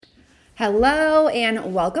Hello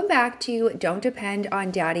and welcome back to Don't Depend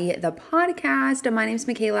on Daddy, the podcast. My name is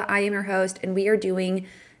Michaela. I am your host, and we are doing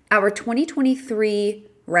our 2023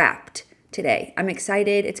 Wrapped today. I'm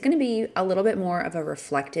excited. It's going to be a little bit more of a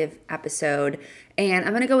reflective episode, and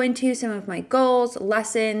I'm going to go into some of my goals,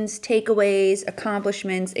 lessons, takeaways,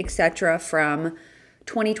 accomplishments, etc. from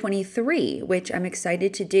 2023, which I'm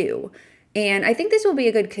excited to do. And I think this will be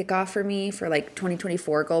a good kickoff for me for like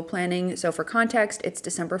 2024 goal planning. So for context, it's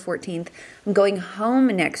December 14th. I'm going home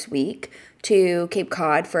next week to Cape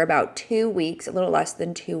Cod for about 2 weeks, a little less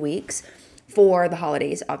than 2 weeks for the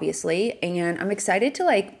holidays, obviously. And I'm excited to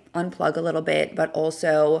like unplug a little bit, but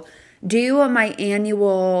also do my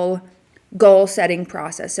annual goal setting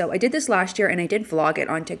process. So I did this last year and I did vlog it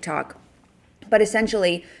on TikTok. But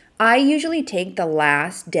essentially, I usually take the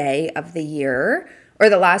last day of the year or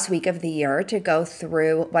the last week of the year to go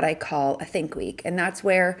through what I call a think week. And that's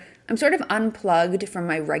where I'm sort of unplugged from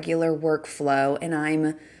my regular workflow and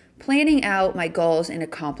I'm planning out my goals and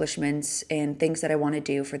accomplishments and things that I want to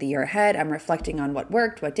do for the year ahead. I'm reflecting on what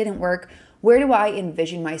worked, what didn't work. Where do I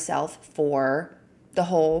envision myself for the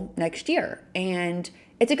whole next year? And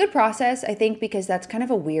it's a good process, I think, because that's kind of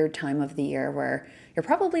a weird time of the year where you're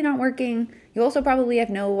probably not working. You also probably have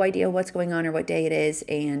no idea what's going on or what day it is.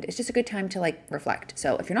 And it's just a good time to like reflect.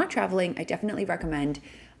 So if you're not traveling, I definitely recommend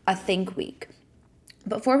a think week.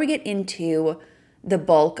 Before we get into the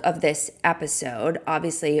bulk of this episode,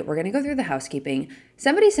 obviously we're going to go through the housekeeping.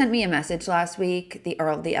 Somebody sent me a message last week, the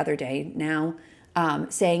other day now,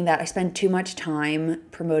 saying that I spend too much time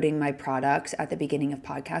promoting my products at the beginning of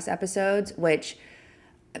podcast episodes, which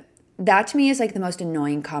that to me is like the most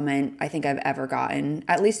annoying comment I think I've ever gotten,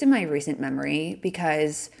 at least in my recent memory,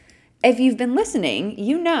 because if you've been listening,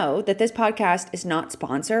 you know that this podcast is not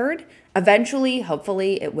sponsored. Eventually,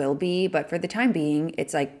 hopefully it will be, but for the time being,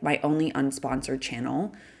 it's like my only unsponsored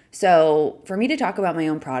channel. So for me to talk about my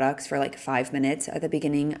own products for like 5 minutes at the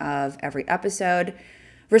beginning of every episode,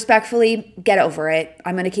 respectfully, get over it.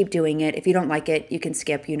 I'm going to keep doing it. If you don't like it, you can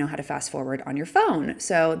skip. You know how to fast forward on your phone.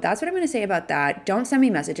 So that's what I'm going to say about that. Don't send me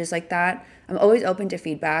messages like that. I'm always open to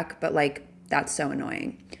feedback, but like that's so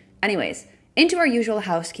annoying. Anyways, into our usual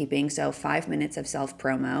housekeeping. So 5 minutes of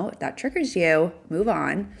self-promo. If that triggers you, move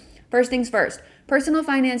on. First things first. Personal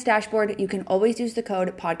Finance Dashboard. You can always use the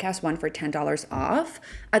code podcast1 for $10 off.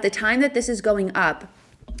 At the time that this is going up,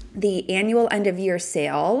 the annual end of year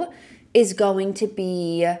sale is going to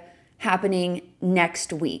be happening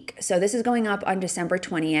next week. So this is going up on December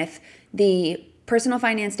 20th. The Personal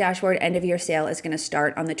Finance Dashboard end of year sale is going to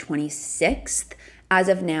start on the 26th. As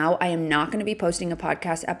of now, I am not going to be posting a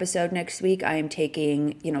podcast episode next week. I am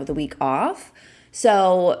taking, the week off.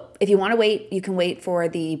 So if you want to wait, you can wait for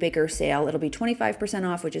the bigger sale. It'll be 25%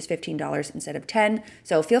 off, which is $15 instead of $10.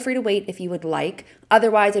 So feel free to wait if you would like.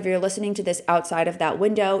 Otherwise, if you're listening to this outside of that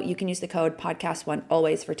window, you can use the code podcast1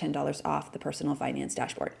 always for $10 off the Personal Finance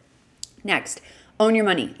Dashboard. Next, own your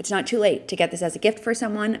money. It's not too late to get this as a gift for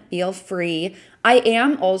someone. Feel free. I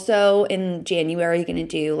am also in January going to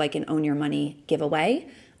do like an own your money giveaway.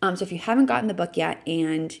 So if you haven't gotten the book yet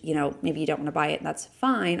and, maybe you don't want to buy it, that's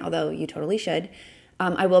fine, although you totally should.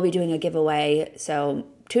 I will be doing a giveaway. So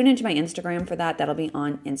tune into my Instagram for that. That'll be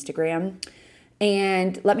on Instagram.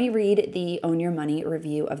 And let me read the Own Your Money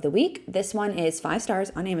review of the week. This one is 5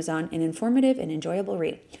 stars on Amazon, an informative and enjoyable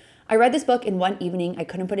read. I read this book in one evening. I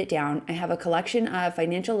couldn't put it down. I have a collection of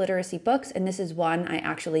financial literacy books, and this is one I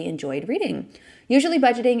actually enjoyed reading. Usually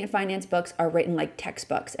budgeting and finance books are written like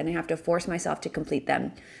textbooks, and I have to force myself to complete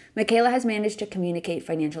them. Michaela has managed to communicate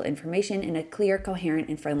financial information in a clear, coherent,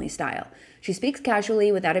 and friendly style. She speaks casually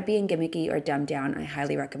without it being gimmicky or dumbed down. I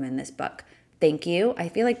highly recommend this book. Thank you. I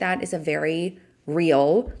feel like that is a very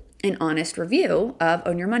real and honest review of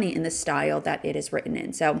Own Your Money in the style that it is written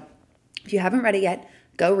in. So if you haven't read it yet,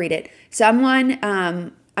 go read it. Someone,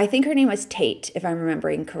 I think her name was Tate, if I'm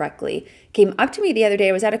remembering correctly, came up to me the other day.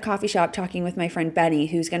 I was at a coffee shop talking with my friend Benny,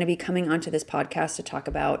 who's going to be coming onto this podcast to talk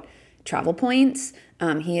about travel points.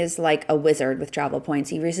 He is like a wizard with travel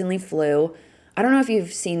points. He recently flew. I don't know if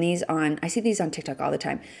you've seen these I see these on TikTok all the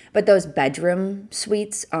time, but those bedroom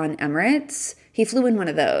suites on Emirates, he flew in one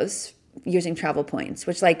of those using travel points,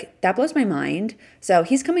 which like that blows my mind. So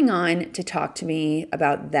he's coming on to talk to me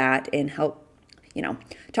about that and help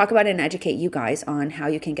talk about it and educate you guys on how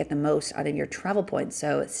you can get the most out of your travel points.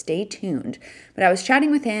 So stay tuned. But I was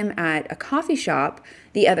chatting with him at a coffee shop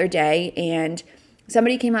the other day and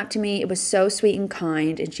somebody came up to me. It was so sweet and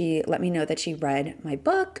kind. And she let me know that she read my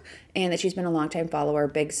book and that she's been a longtime follower,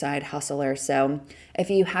 big side hustler. So if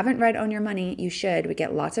you haven't read Own Your Money, you should. We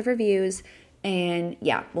get lots of reviews. And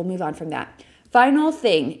yeah, we'll move on from that. Final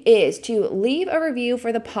thing is to leave a review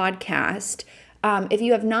for the podcast. If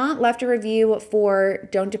you have not left a review for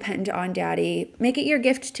Don't Depend on Daddy, make it your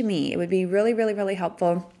gift to me. It would be really, really, really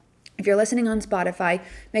helpful. If you're listening on Spotify,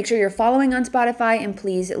 make sure you're following on Spotify and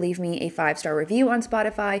please leave me a 5-star review on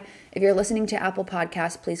Spotify. If you're listening to Apple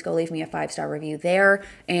Podcasts, please go leave me a 5-star review there.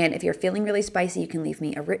 And if you're feeling really spicy, you can leave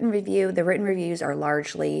me a written review. The written reviews are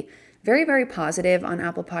largely very, very positive on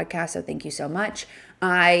Apple Podcasts, so thank you so much.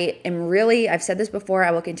 I've said this before, I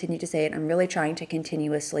will continue to say it, I'm really trying to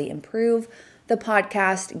continuously improve the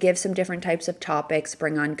podcast, give some different types of topics,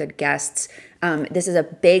 bring on good guests. This is a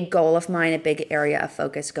big goal of mine, a big area of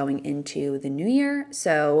focus going into the new year.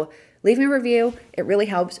 So leave me a review. It really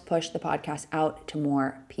helps push the podcast out to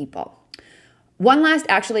more people. One last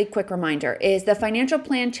quick reminder is the financial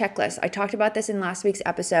plan checklist. I talked about this in last week's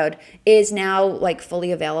episode, is now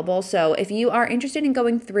fully available. So if you are interested in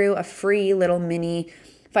going through a free little mini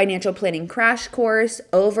financial planning crash course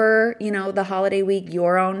over, the holiday week,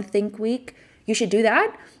 your own Think Week, you should do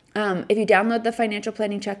that. If you download the financial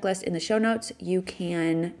planning checklist in the show notes, you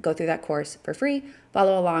can go through that course for free.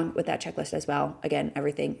 Follow along with that checklist as well. Again,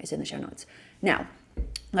 everything is in the show notes. Now,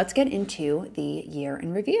 let's get into the year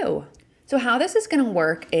in review. So how this is going to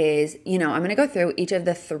work is, I'm going to go through each of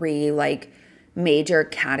the three major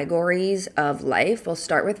categories of life. We'll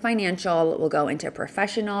start with financial, we'll go into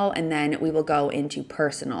professional, and then we will go into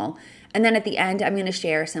personal. And then at the end, I'm going to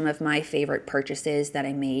share some of my favorite purchases that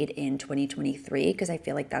I made in 2023 because I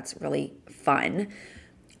feel like that's really fun.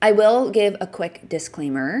 I will give a quick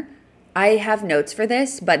disclaimer. I have notes for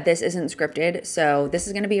this, but this isn't scripted. So this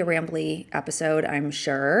is going to be a rambly episode, I'm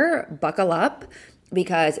sure. Buckle up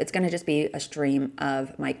because it's going to just be a stream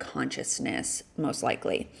of my consciousness, most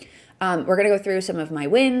likely. We're going to go through some of my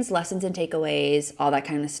wins, lessons and takeaways, all that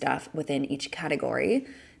kind of stuff within each category.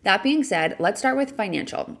 That being said, let's start with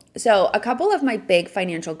financial. So a couple of my big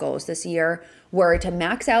financial goals this year were to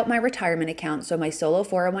max out my retirement account, so my solo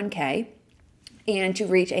 401k, and to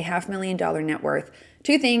reach a $500,000 net worth.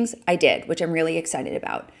 Two things I did, which I'm really excited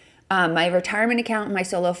about. My retirement account, my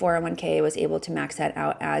solo 401k, was able to max that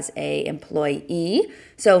out as a employee.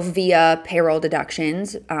 So via payroll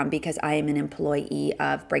deductions, because I am an employee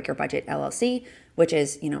of Break Your Budget LLC, which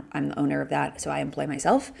is, I'm the owner of that, so I employ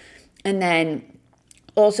myself. And then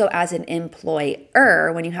also as an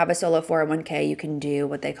employer, when you have a solo 401k, you can do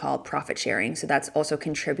what they call profit sharing. So that's also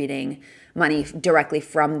contributing money directly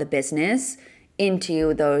from the business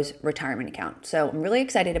into those retirement accounts. So I'm really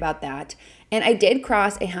excited about that. And I did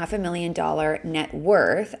cross a $500,000 net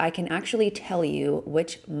worth. I can actually tell you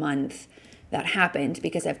which month that happened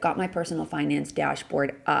because I've got my personal finance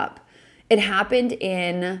dashboard up. It happened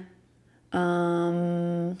in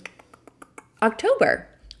October,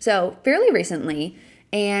 so fairly recently.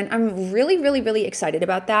 And I'm really, really, really excited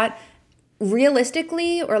about that.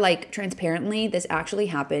 Realistically, or transparently, this actually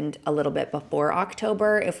happened a little bit before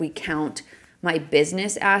October if we count my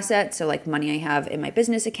business assets, so money I have in my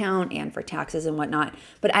business account and for taxes and whatnot.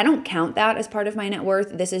 But I don't count that as part of my net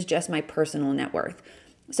worth. This is just my personal net worth.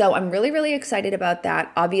 So I'm really, really excited about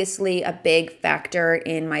that. Obviously, a big factor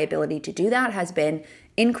in my ability to do that has been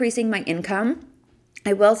increasing my income.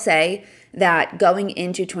 I will say that going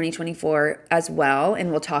into 2024 as well,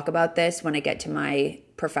 and we'll talk about this when I get to my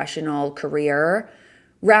professional career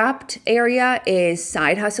wrapped area, is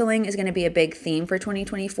side hustling is going to be a big theme for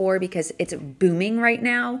 2024 because it's booming right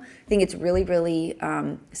now. I think it's really, really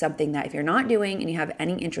something that if you're not doing and you have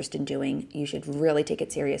any interest in doing, you should really take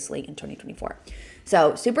it seriously in 2024.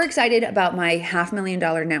 So super excited about my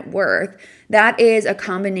 $500,000 net worth. That is a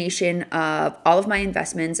combination of all of my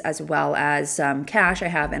investments as well as some cash I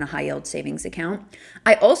have in a high yield savings account.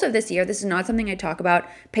 I also this year, this is not something I talk about,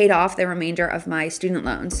 paid off the remainder of my student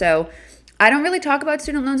loans. So I don't really talk about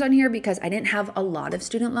student loans on here because I didn't have a lot of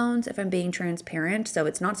student loans, if I'm being transparent. So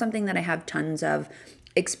it's not something that I have tons of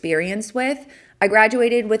experience with. I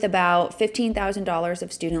graduated with about $15,000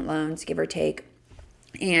 of student loans, give or take.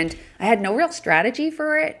 And I had no real strategy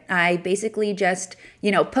for it. I basically just,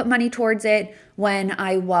 put money towards it. When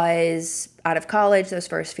I was out of college, those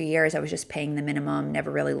first few years, I was just paying the minimum, never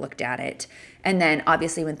really looked at it. And then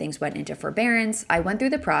obviously when things went into forbearance, I went through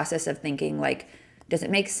the process of thinking does it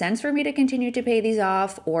make sense for me to continue to pay these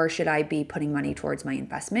off, or should I be putting money towards my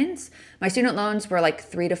investments? My student loans were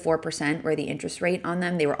 3 to 4% were the interest rate on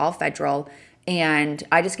them. They were all federal, and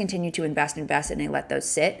I just continued to invest, and I let those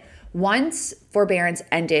sit. Once forbearance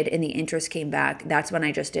ended and the interest came back, that's when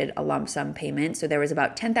I just did a lump sum payment. So there was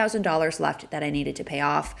about $10,000 left that I needed to pay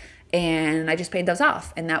off, and I just paid those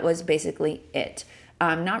off, and that was basically it.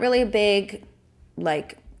 Not really a big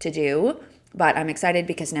to do. But I'm excited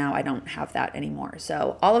because now I don't have that anymore.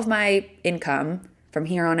 So all of my income from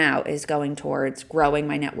here on out is going towards growing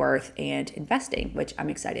my net worth and investing, which I'm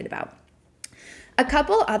excited about. A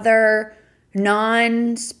couple other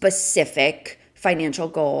non-specific financial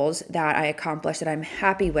goals that I accomplished that I'm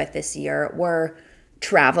happy with this year were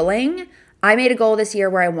traveling. I made a goal this year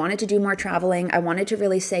where I wanted to do more traveling. I wanted to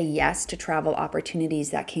really say yes to travel opportunities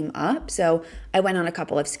that came up. So I went on a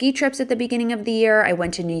couple of ski trips at the beginning of the year. I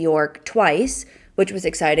went to New York twice, which was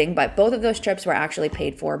exciting, but both of those trips were actually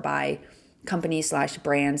paid for by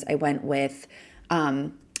companies/brands. I went with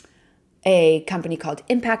a company called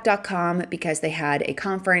impact.com because they had a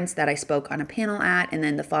conference that I spoke on a panel at. And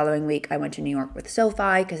then the following week, I went to New York with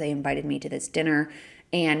SoFi because they invited me to this dinner.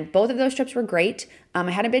 And both of those trips were great.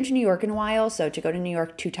 I hadn't been to New York in a while. So to go to New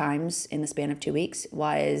York 2 times in the span of 2 weeks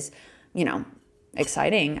was,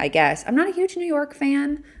 exciting, I guess. I'm not a huge New York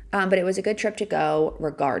fan, but it was a good trip to go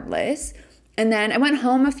regardless. And then I went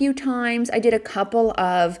home a few times. I did a couple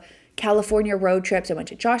of California road trips. I went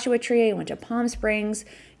to Joshua Tree, I went to Palm Springs,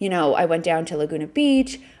 I went down to Laguna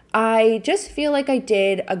Beach. I just feel like I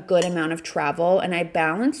did a good amount of travel, and I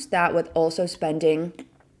balanced that with also spending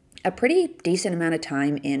a pretty decent amount of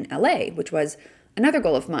time in LA, which was another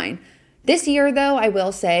goal of mine. This year, though, I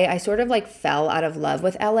will say I sort of fell out of love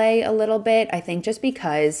with LA a little bit. I think just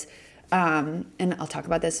because, and I'll talk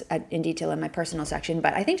about this in detail in my personal section,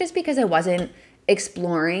 but I think just because I wasn't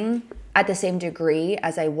exploring at the same degree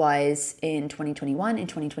as I was in 2021 and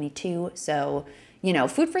 2022. So,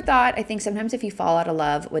 food for thought. I think sometimes if you fall out of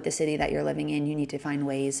love with the city that you're living in, you need to find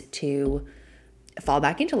ways to fall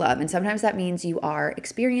back into love. And sometimes that means you are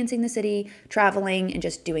experiencing the city, traveling, and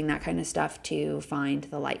just doing that kind of stuff to find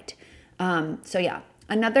the light.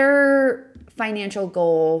 Another financial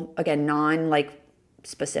goal, again,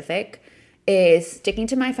 specific, is sticking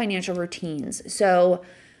to my financial routines. So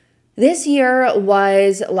this year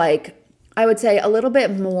was I would say a little bit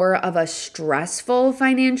more of a stressful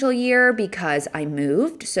financial year because I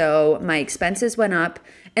moved. So my expenses went up,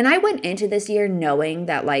 and I went into this year knowing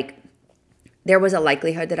that there was a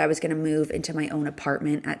likelihood that I was going to move into my own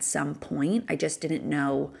apartment at some point. I just didn't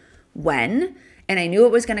know when. And I knew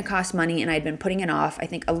it was going to cost money, and I'd been putting it off, I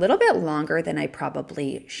think, a little bit longer than I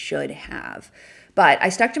probably should have. But I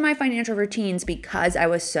stuck to my financial routines because I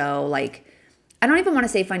was so I don't even want to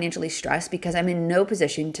say financially stressed because I'm in no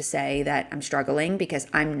position to say that I'm struggling because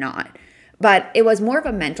I'm not. But it was more of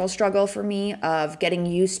a mental struggle for me of getting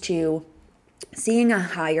used to seeing a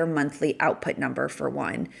higher monthly output number for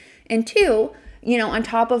one. And two, on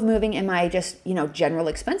top of moving and my just, general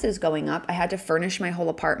expenses going up, I had to furnish my whole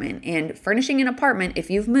apartment. And furnishing an apartment, if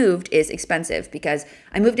you've moved, is expensive because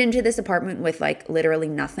I moved into this apartment with literally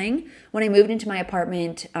nothing. When I moved into my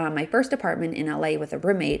apartment, my first apartment in LA with a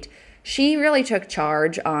roommate, she really took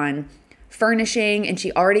charge on furnishing, and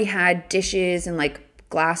she already had dishes and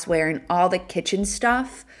glassware and all the kitchen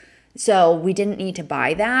stuff. So we didn't need to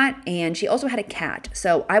buy that. And she also had a cat.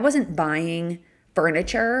 So I wasn't buying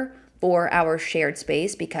furniture for our shared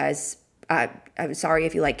space because I'm sorry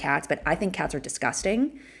if you like cats, but I think cats are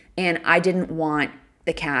disgusting. And I didn't want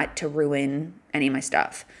the cat to ruin any of my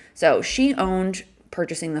stuff. So she owned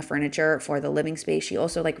purchasing the furniture for the living space. She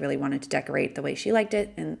also really wanted to decorate the way she liked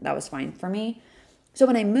it, and that was fine for me. So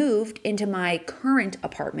when I moved into my current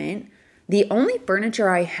apartment, the only furniture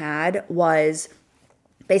I had was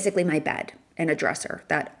basically my bed and a dresser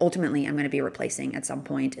that ultimately I'm going to be replacing at some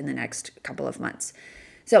point in the next couple of months.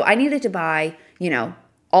 So I needed to buy,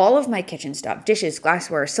 all of my kitchen stuff, dishes,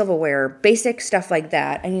 glassware, silverware, basic stuff like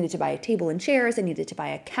that. I needed to buy a table and chairs. I needed to buy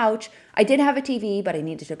a couch. I did have a TV, but I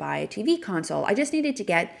needed to buy a TV console. I just needed to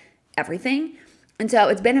get everything. And so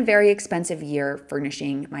it's been a very expensive year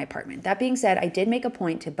furnishing my apartment. That being said, I did make a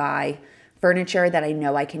point to buy furniture that I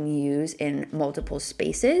know I can use in multiple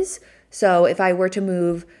spaces. So if I were to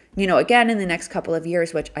move, again in the next couple of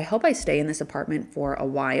years, which I hope I stay in this apartment for a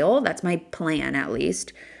while, that's my plan at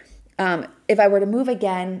least. If I were to move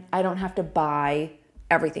again, I don't have to buy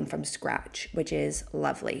everything from scratch, which is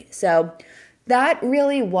lovely. So that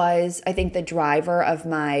really was, I think, the driver of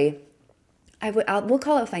my, we'll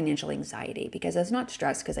call it financial anxiety, because it's not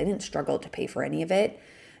stress because I didn't struggle to pay for any of it.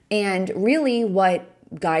 And really what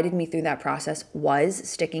guided me through that process was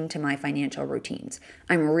sticking to my financial routines.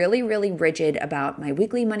 I'm really, really rigid about my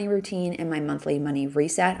weekly money routine and my monthly money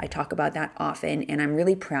reset. I talk about that often, and I'm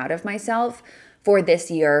really proud of myself for this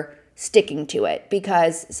year sticking to it,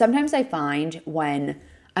 because sometimes I find when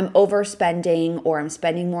I'm overspending or I'm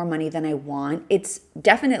spending more money than I want, it's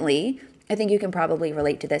definitely, I think you can probably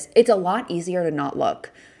relate to this, it's a lot easier to not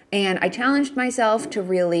look. And I challenged myself to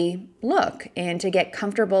really look and to get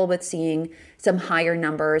comfortable with seeing some higher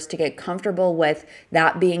numbers, to get comfortable with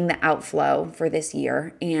that being the outflow for this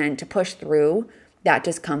year, and to push through that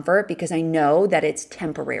discomfort because I know that it's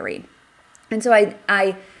temporary. And so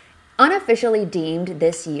I unofficially deemed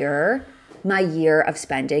this year my year of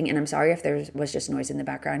spending. And I'm sorry if there was just noise in the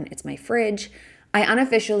background, it's my fridge. I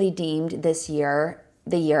unofficially deemed this year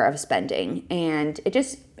the year of spending, and it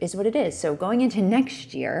just is what it is. So going into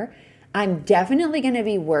next year, I'm definitely going to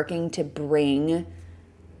be working to bring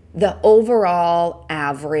the overall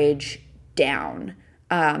average down,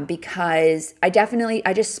 because I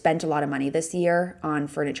just spent a lot of money this year on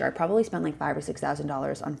furniture. I probably spent like $5,000 or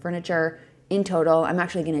 $6,000 on furniture in total. I'm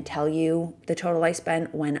actually going to tell you the total I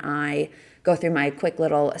spent when I go through my quick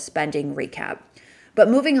little spending recap. But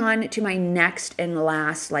moving on to my next and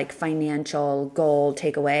last like financial goal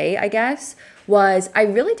takeaway, I guess, was I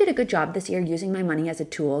really did a good job this year using my money as a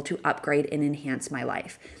tool to upgrade and enhance my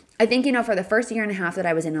life. I think, for the first year and a half that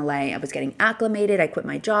I was in LA, I was getting acclimated. I quit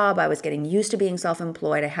my job. I was getting used to being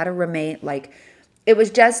self-employed. I had a roommate. Like, it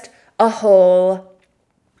was just a whole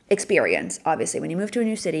experience. Obviously, when you move to a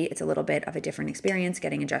new city, it's a little bit of a different experience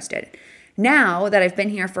getting adjusted. Now that I've been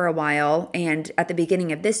here for a while, and at the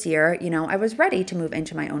beginning of this year, I was ready to move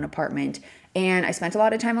into my own apartment, and I spent a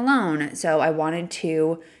lot of time alone. So I wanted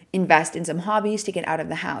to invest in some hobbies to get out of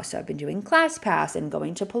the house. So I've been doing ClassPass and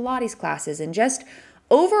going to Pilates classes, and just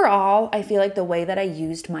overall, I feel like the way that I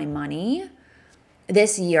used my money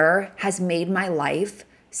this year has made my life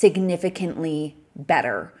significantly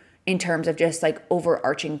better in terms of just like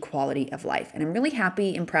overarching quality of life. And I'm really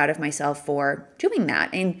happy and proud of myself for doing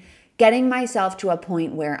that and getting myself to a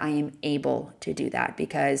point where I am able to do that.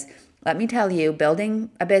 Because let me tell you, building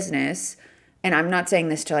a business, and I'm not saying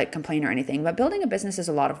this to like complain or anything, but building a business is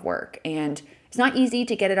a lot of work, and it's not easy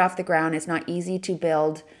to get it off the ground. It's not easy to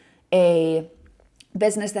build a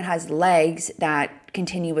business that has legs that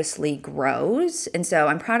continuously grows. And so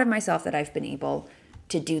I'm proud of myself that I've been able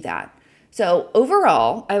to do that. So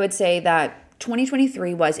overall, I would say that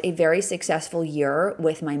 2023 was a very successful year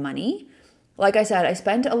with my money. Like I said, I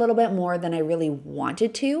spent a little bit more than I really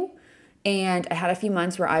wanted to, and I had a few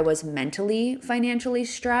months where I was mentally, financially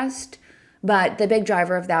stressed, but the big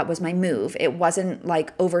driver of that was my move. It wasn't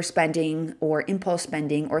like overspending or impulse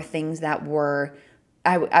spending or things that were,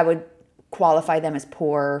 I would qualify them as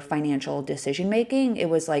poor financial decision making. It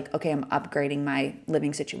was like, okay, I'm upgrading my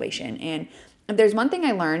living situation. And if there's one thing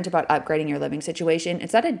I learned about upgrading your living situation,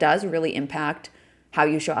 it's that it does really impact how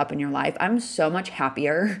you show up in your life. I'm so much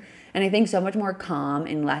happier, and I think so much more calm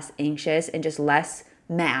and less anxious and just less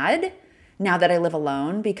mad now that I live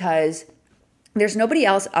alone, because there's nobody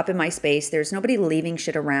else up in my space. There's nobody leaving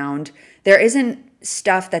shit around. There isn't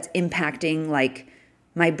stuff that's impacting like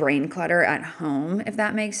my brain clutter at home, if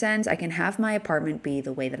that makes sense. I can have my apartment be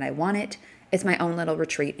the way that I want it. It's my own little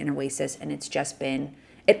retreat and oasis, and it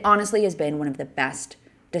honestly has been one of the best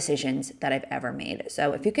decisions that I've ever made.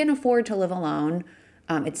 So if you can afford to live alone,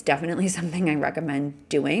 it's definitely something I recommend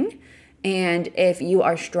doing. And if you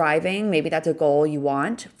are striving, maybe that's a goal you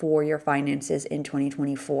want for your finances in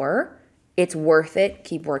 2024, it's worth it.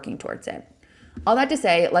 Keep working towards it. All that to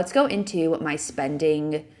say, let's go into my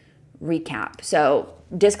spending recap. So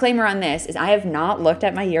disclaimer on this is I have not looked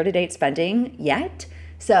at my year-to-date spending yet.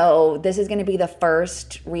 So this is going to be the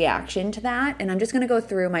first reaction to that. And I'm just going to go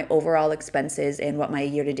through my overall expenses and what my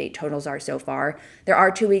year-to-date totals are so far. There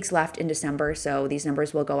are 2 weeks left in December, so these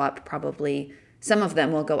numbers will go up probably. Some of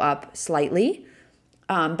them will go up slightly.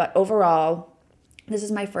 But overall, this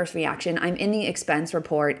is my first reaction. I'm in the expense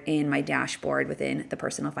report in my dashboard within the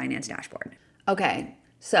personal finance dashboard. Okay,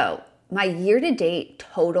 so my year-to-date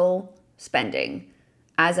total spending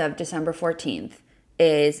as of December 14th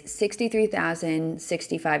is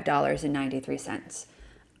 $63,065.93.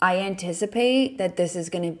 I anticipate that this is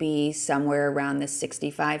going to be somewhere around the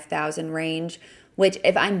 $65,000 range, which,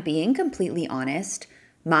 if I'm being completely honest,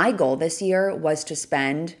 my goal this year was to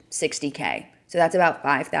spend $60K. So that's about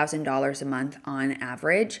 $5,000 a month on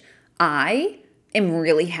average. I am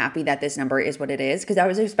really happy that this number is what it is, because I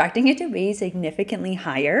was expecting it to be significantly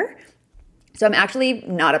higher. So I'm actually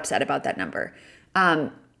not upset about that number.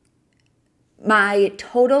 My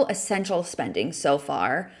total essential spending so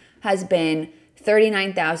far has been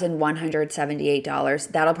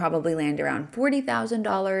 $39,178. That'll probably land around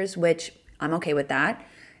 $40,000, which I'm okay with that.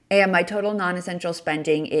 And my total non-essential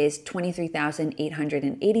spending is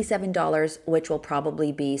 $23,887, which will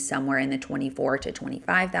probably be somewhere in the $24,000 to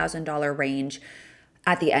 $25,000 range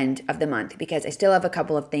at the end of the month, because I still have a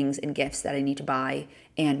couple of things and gifts that I need to buy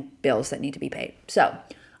and bills that need to be paid. So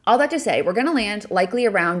All that to say, we're going to land likely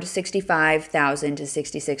around $65,000 to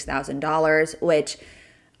 $66,000, which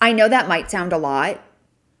I know that might sound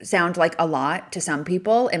like a lot to some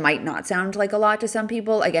people. It might not sound like a lot to some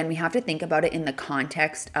people. Again, we have to think about it in the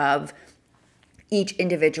context of each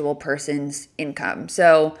individual person's income.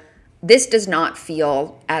 So this does not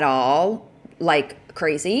feel at all like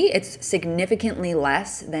crazy. It's significantly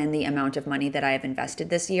less than the amount of money that I have invested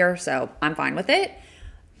this year. So I'm fine with it.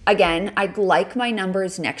 Again, I'd like my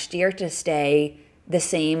numbers next year to stay the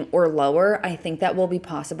same or lower. I think that will be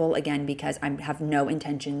possible again because I have no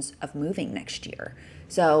intentions of moving next year.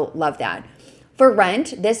 So love that. For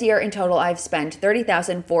rent, this year in total, I've spent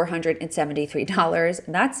 $30,473.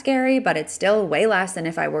 That's scary, but it's still way less than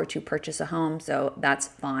if I were to purchase a home. So that's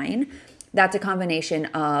fine. That's a combination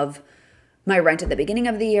of my rent at the beginning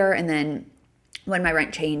of the year and then when my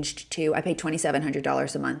rent changed to, I paid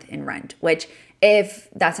 $2,700 a month in rent, which if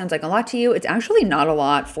that sounds like a lot to you, it's actually not a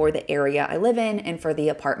lot for the area I live in and for the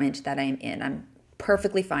apartment that I'm in. I'm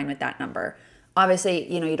perfectly fine with that number.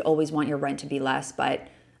 Obviously, you'd always want your rent to be less, but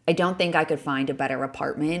I don't think I could find a better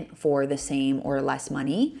apartment for the same or less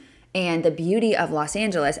money. And the beauty of Los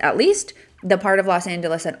Angeles, at least the part of Los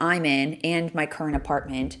Angeles that I'm in and my current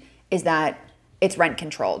apartment, is that it's rent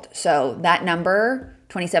controlled. So that number,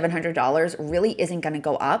 $2,700, really isn't going to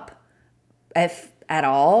go up, if at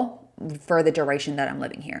all, for the duration that I'm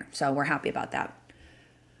living here. So we're happy about that.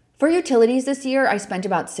 For utilities this year, I spent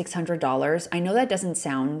about $600. I know that doesn't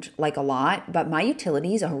sound like a lot, but my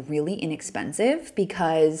utilities are really inexpensive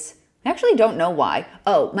because I actually don't know why.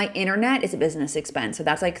 Oh, my internet is a business expense. So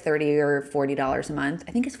that's like $30 or $40 a month.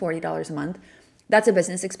 I think it's $40 a month. That's a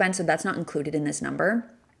business expense, so that's not included in this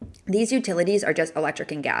number. These utilities are just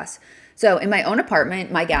electric and gas. So in my own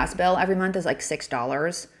apartment, my gas bill every month is like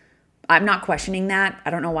 $6. I'm not questioning that. I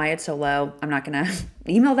don't know why it's so low. I'm not going to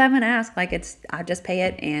email them and ask. I just pay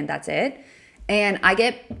it and that's it. And I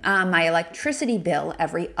get my electricity bill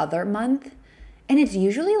every other month. And it's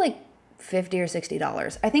usually like $50 or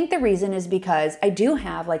 $60. I think the reason is because I do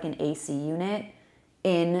have like an AC unit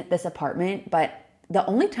in this apartment, but the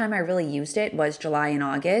only time I really used it was July and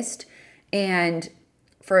August. And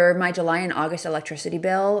for my July and August electricity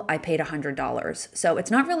bill, I paid $100. So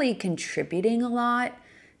it's not really contributing a lot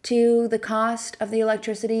to the cost of the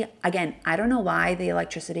electricity. Again, I don't know why the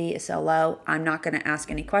electricity is so low. I'm not going to ask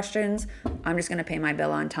any questions. I'm just going to pay my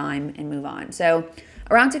bill on time and move on. So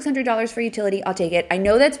around $600 for utility, I'll take it. I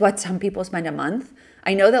know that's what some people spend a month.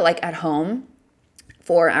 I know that like at home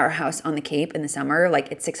for our house on the Cape in the summer,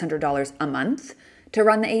 like it's $600 a month to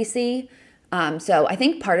run the AC. So I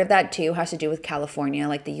think part of that too has to do with California.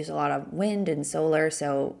 Like they use a lot of wind and solar.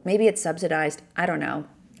 So maybe it's subsidized. I don't know.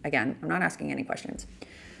 Again, I'm not asking any questions.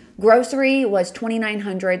 Grocery was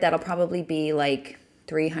 $2,900. That'll probably be like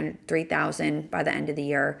 $3,000 by the end of the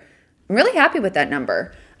year. I'm really happy with that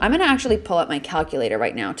number. I'm going to actually pull up my calculator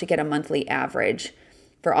right now to get a monthly average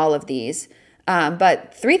for all of these.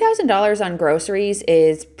 But $3,000 on groceries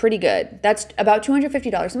is pretty good. That's about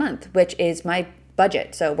 $250 a month, which is my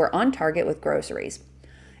budget. So we're on target with groceries.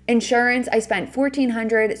 Insurance, I spent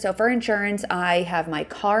 $1,400. So for insurance, I have my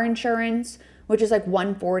car insurance, which is like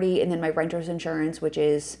 $140, and then my renter's insurance, which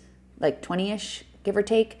is like $20-ish, give or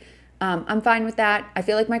take. I'm fine with that. I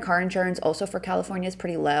feel like my car insurance also for California is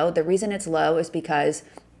pretty low. The reason it's low is because,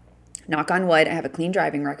 knock on wood, I have a clean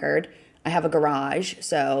driving record. I have a garage,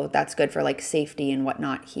 so that's good for like safety and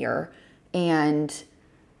whatnot here. And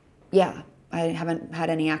yeah, I haven't had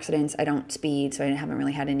any accidents. I don't speed, so I haven't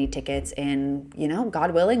really had any tickets. And, God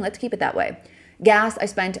willing, let's keep it that way. Gas, I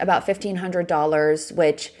spent about $1,500,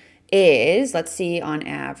 which is, let's see, on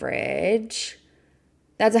average,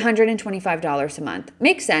 that's $125 a month.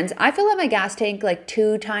 Makes sense. I fill up my gas tank like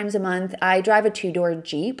 2 times a month. I drive a 2-door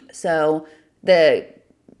Jeep, so the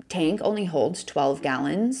tank only holds 12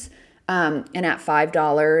 gallons. And at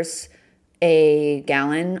 $5 a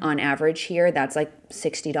gallon on average here, that's like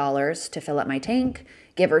 $60 to fill up my tank,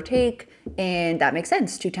 give or take. And that makes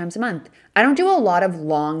sense, 2 times a month. I don't do a lot of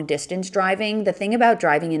long distance driving. The thing about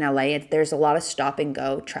driving in LA is there's a lot of stop and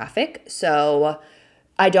go traffic. So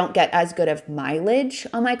I don't get as good of mileage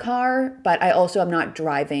on my car, but I also am not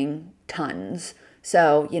driving tons.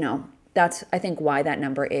 So, that's, I think, why that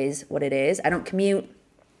number is what it is. I don't commute.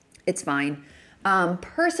 It's fine.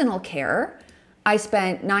 Personal care, I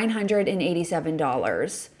spent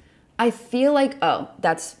 $987. I feel like,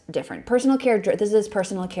 that's different. Personal care, this is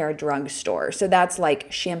personal care drugstore. So that's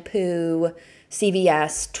like shampoo,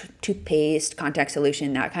 CVS, toothpaste, contact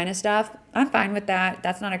solution, that kind of stuff. I'm fine with that.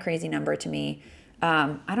 That's not a crazy number to me.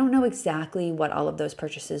 I don't know exactly what all of those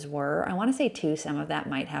purchases were. I want to say too, some of that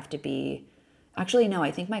might have to be Actually, no,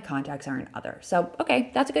 I think my contacts are in other. So,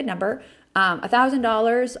 okay, that's a good number.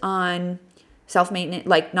 $1,000 on self-maintenance,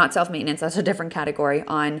 like not self-maintenance, that's a different category,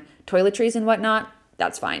 on toiletries and whatnot,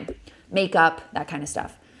 that's fine. Makeup, that kind of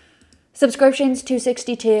stuff. Subscriptions,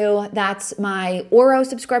 $262. That's my Oro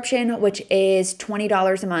subscription, which is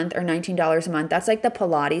 $20 a month or $19 a month. That's like the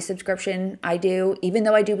Pilates subscription I do. Even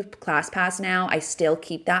though I do ClassPass now, I still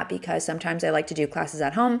keep that because sometimes I like to do classes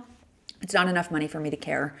at home. It's not enough money for me to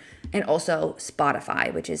care. And also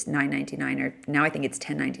Spotify, which is $9.99, or now I think it's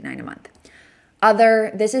 $10.99 a month.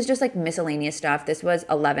 This is just like miscellaneous stuff. This was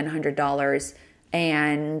 $1,100.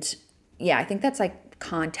 And yeah, I think that's like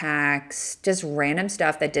contacts, just random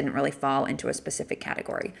stuff that didn't really fall into a specific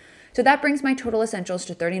category. So that brings my total essentials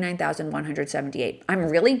to $39,178. I'm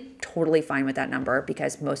really totally fine with that number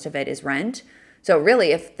because most of it is rent. So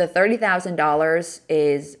really, if the $30,000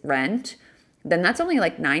 is rent, then that's only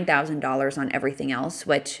like $9,000 on everything else,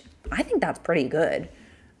 which I think that's pretty good.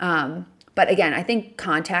 But again, I think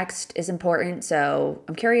context is important. So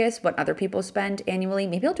I'm curious what other people spend annually.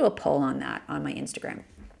 Maybe I'll do a poll on that on my Instagram.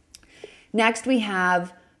 Next, we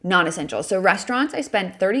have non-essentials. So restaurants, I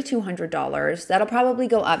spent $3,200. That'll probably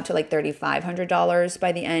go up to like $3,500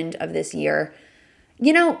 by the end of this year.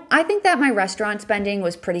 You know, I think that my restaurant spending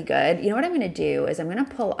was pretty good. You know what I'm going to do is I'm going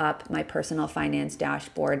to pull up my personal finance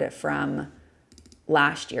dashboard from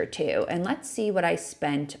last year too. And let's see what I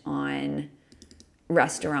spent on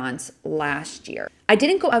restaurants last year. I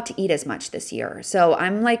didn't go out to eat as much this year, so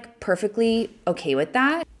I'm like perfectly okay with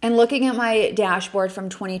that. And looking at my dashboard from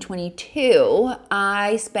 2022,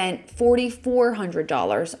 I spent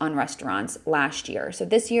 $4,400 on restaurants last year. So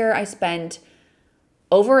this year I spent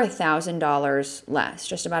over $1,000 less,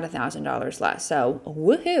 just about $1,000 less. So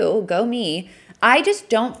woohoo, go me. I just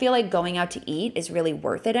don't feel like going out to eat is really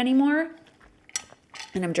worth it anymore.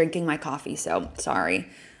 And I'm drinking my coffee, so sorry.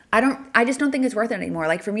 I just don't think it's worth it anymore.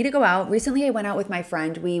 Like for me to go out, recently I went out with my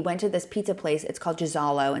friend. We went to this pizza place. It's called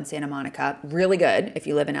Giallo in Santa Monica. Really good if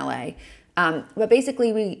you live in LA. But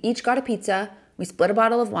basically we each got a pizza. We split a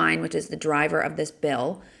bottle of wine, which is the driver of this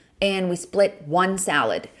bill. And we split one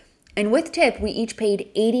salad. And with tip, we each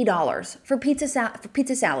paid $80 for pizza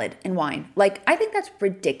salad and wine. Like, I think that's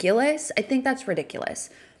ridiculous.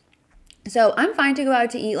 So I'm fine to go out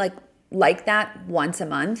to eat like that once a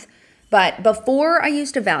month. But before I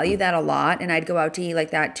used to value that a lot and I'd go out to eat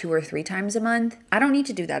like that 2 or 3 times a month. I don't need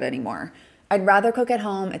to do that anymore. I'd rather cook at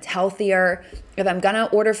home. It's healthier. If I'm going to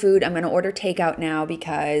order food, I'm going to order takeout now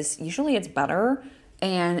because usually it's better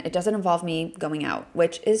and it doesn't involve me going out,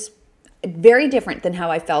 which is very different than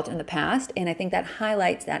how I felt in the past. And I think that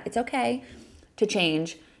highlights that it's okay to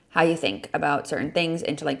change how you think about certain things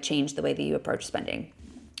and to like change the way that you approach spending.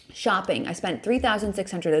 Shopping, I spent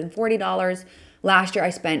 $3,640. Last year I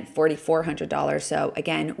spent $4,400. So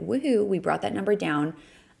again, woohoo, we brought that number down.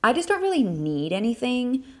 I just don't really need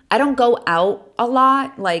anything. I don't go out a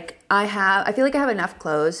lot. I feel like I have enough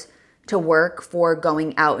clothes to work for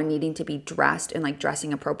going out and needing to be dressed and like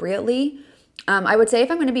dressing appropriately. I would say if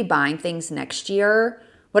I'm going to be buying things next year,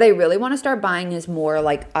 what I really want to start buying is more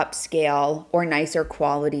like upscale or nicer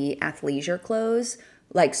quality athleisure clothes,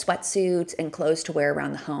 like sweatsuits and clothes to wear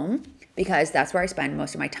around the home, because that's where I spend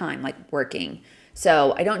most of my time, like working.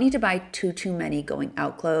 So I don't need to buy too many going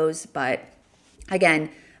out clothes. But again,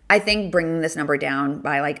 I think bringing this number down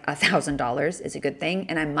by like $1,000 is a good thing.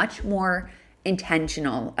 And I'm much more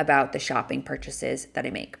intentional about the shopping purchases that I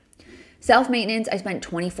make. Self-maintenance, I spent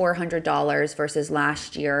 $2,400 versus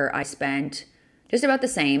last year I spent just about the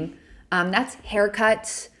same. That's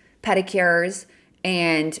haircuts, pedicures,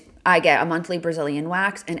 and I get a monthly Brazilian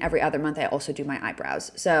wax, and every other month I also do my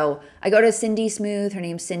eyebrows. So I go to Cindy Smooth. Her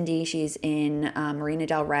name's Cindy. She's in Marina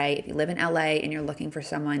Del Rey. If you live in LA and you're looking for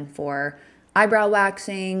someone for eyebrow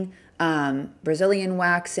waxing, Brazilian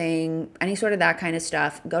waxing, any sort of that kind of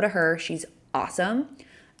stuff, go to her. She's awesome.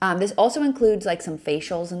 This also includes like some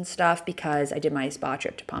facials and stuff because I did my spa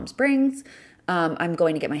trip to Palm Springs. I'm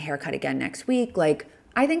going to get my hair cut again next week. Like,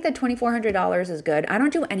 I think that $2,400 is good. I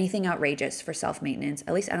don't do anything outrageous for self-maintenance.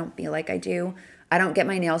 At least I don't feel like I do. I don't get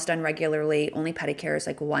my nails done regularly, only pedicures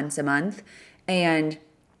like once a month. And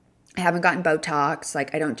I haven't gotten Botox.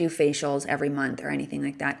 Like, I don't do facials every month or anything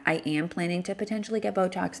like that. I am planning to potentially get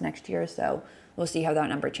Botox next year, so we'll see how that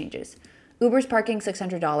number changes. Uber's parking,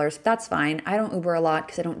 $600. That's fine. I don't Uber a lot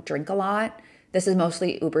because I don't drink a lot. This is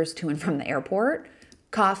mostly Ubers to and from the airport.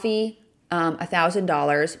 Coffee,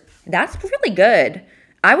 $1,000. That's really good.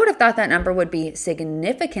 I would have thought that number would be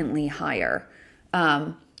significantly higher.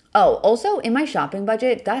 Also in my shopping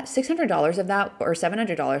budget, that $600 of that or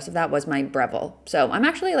 $700 of that was my Breville. So I'm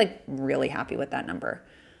actually like really happy with that number.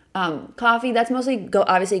 Coffee, that's mostly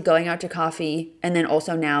obviously going out to coffee, and then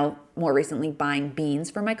also now more recently buying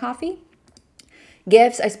beans for my coffee.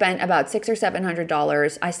 Gifts, I spent about $600 or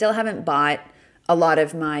 $700. I still haven't bought a lot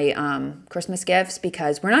of my Christmas gifts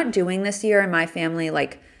because we're not doing this year in my family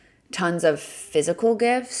like tons of physical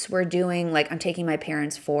gifts. We're doing like I'm taking my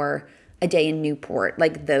parents for a day in Newport,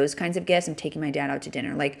 like those kinds of gifts. I'm taking my dad out to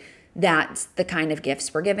dinner. Like that's the kind of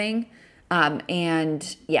gifts we're giving.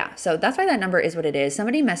 And yeah, so that's why that number is what it is.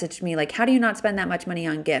 Somebody messaged me like, how do you not spend that much money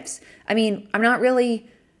on gifts? I mean,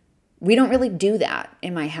 we don't really do that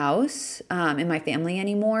in my house, in my family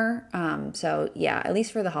anymore. So yeah, at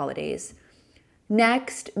least for the holidays.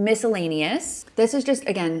 Next, miscellaneous. This is just,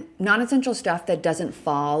 again, non-essential stuff that doesn't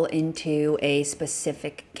fall into a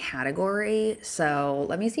specific category. So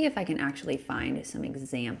let me see if I can actually find some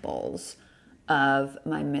examples of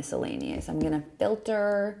my miscellaneous. I'm going to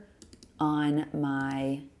filter on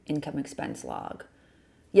my income expense log.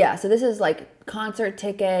 Yeah, so this is like concert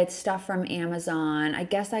tickets, stuff from Amazon. I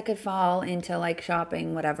guess that could fall into like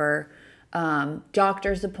shopping, whatever.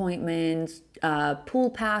 Doctor's appointments, pool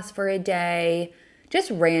pass for a day, just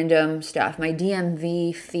random stuff. My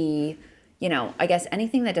DMV fee, I guess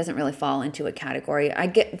anything that doesn't really fall into a category.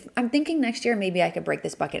 I'm thinking next year maybe I could break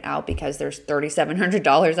this bucket out because there's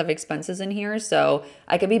 $3,700 of expenses in here. So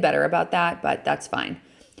I could be better about that, but that's fine.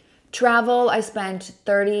 Travel, I spent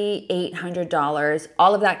 $3,800.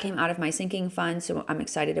 All of that came out of my sinking fund, so I'm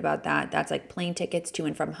excited about that. That's like plane tickets to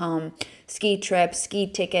and from home, ski trips, ski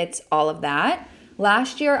tickets, all of that.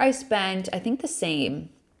 Last year I spent, I think the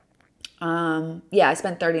same. I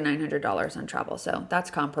spent $3,900 on travel, so that's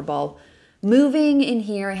comparable. Moving in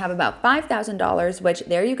here, I have about $5,000, which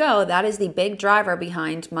there you go. That is the big driver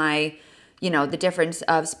behind my the difference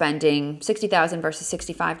of spending $60,000 versus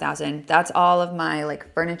 $65,000. That's all of my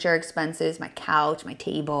like furniture expenses, my couch, my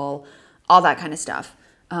table, all that kind of stuff.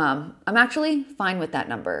 I'm actually fine with that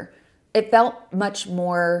number. It felt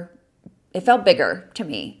bigger to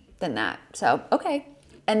me than that. So, okay.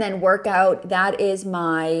 And then workout, that is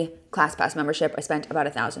my ClassPass membership. I spent about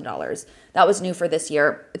 $1,000. That was new for this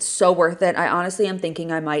year. It's so worth it. I honestly am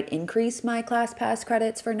thinking I might increase my ClassPass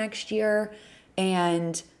credits for next year.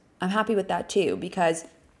 And I'm happy with that too, because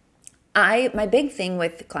my big thing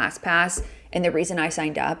with ClassPass and the reason I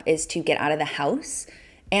signed up is to get out of the house.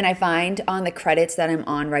 And I find on the credits that I'm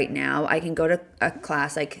on right now, I can go to a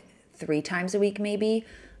class like 3 times a week maybe.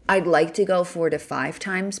 I'd like to go 4 to 5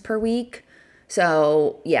 times per week.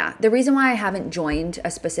 So yeah, the reason why I haven't joined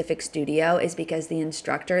a specific studio is because the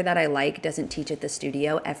instructor that I like doesn't teach at the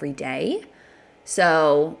studio every day.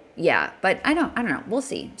 So yeah, but I don't know. We'll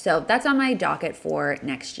see. So that's on my docket for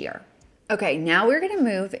next year. Okay, now we're going to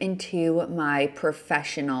move into my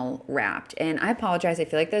professional Wrapped. And I apologize. I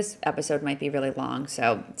feel like this episode might be really long.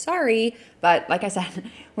 So sorry. But like I said,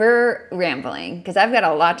 we're rambling because I've got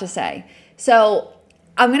a lot to say. So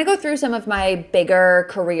I'm going to go through some of my bigger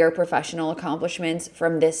career professional accomplishments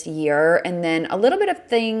from this year, and then a little bit of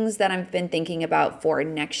things that I've been thinking about for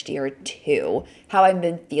next year too, how I've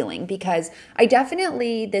been feeling, because I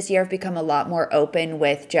definitely this year have become a lot more open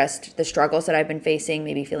with just the struggles that I've been facing,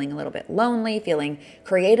 maybe feeling a little bit lonely, feeling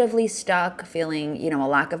creatively stuck, feeling, a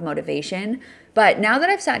lack of motivation. But now that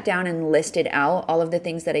I've sat down and listed out all of the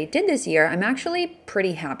things that I did this year, I'm actually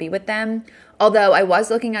pretty happy with them. Although I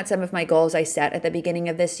was looking at some of my goals I set at the beginning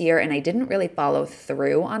of this year and I didn't really follow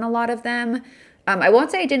through on a lot of them. I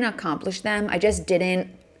won't say I didn't accomplish them, I just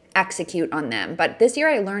didn't execute on them. But this year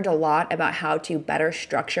I learned a lot about how to better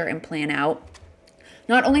structure and plan out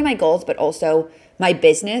not only my goals, but also my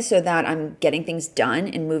business so that I'm getting things done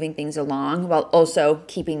and moving things along while also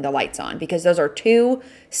keeping the lights on, because those are 2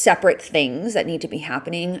 separate things that need to be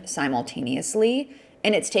happening simultaneously.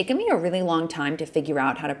 And it's taken me a really long time to figure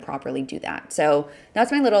out how to properly do that. So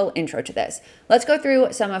that's my little intro to this. Let's go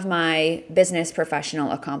through some of my business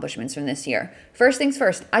professional accomplishments from this year. First things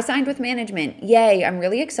first, I signed with management. Yay, I'm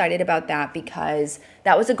really excited about that because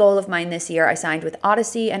that was a goal of mine this year. I signed with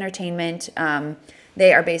Odyssey Entertainment.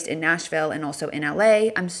 They are based in Nashville and also in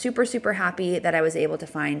LA. I'm super, super happy that I was able to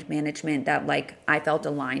find management that I felt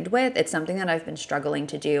aligned with. It's something that I've been struggling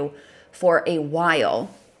to do for a while.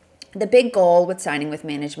 The big goal with signing with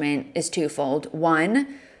management is twofold.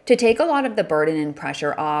 1, to take a lot of the burden and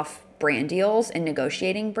pressure off brand deals and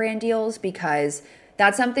negotiating brand deals, because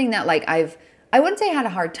that's something that I wouldn't say I had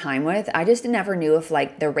a hard time with. I just never knew if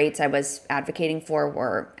the rates I was advocating for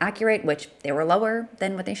were accurate, which they were lower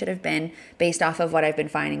than what they should have been based off of what I've been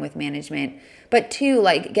finding with management. But 2,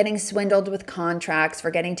 getting swindled with contracts,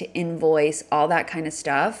 forgetting to invoice, all that kind of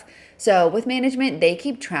stuff. So with management, they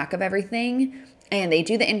keep track of everything. and they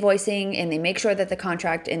do the invoicing and they make sure that the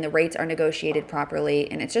contract and the rates are negotiated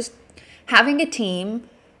properly. And it's just having a team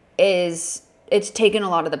it's taken a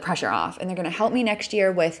lot of the pressure off, and they're going to help me next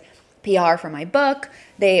year with PR for my book.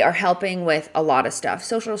 They are helping with a lot of stuff,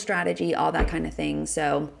 social strategy, all that kind of thing.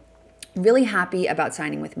 So really happy about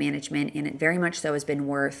signing with management, and it very much so has been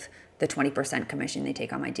worth the 20% commission they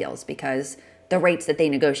take on my deals, because the rates that they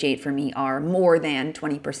negotiate for me are more than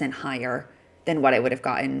 20% higher than what I would have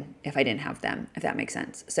gotten if I didn't have them, if that makes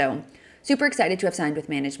sense. So super excited to have signed with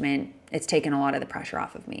management. It's taken a lot of the pressure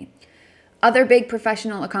off of me. Other big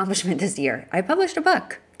professional accomplishment this year, I published a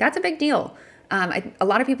book. That's a big deal. A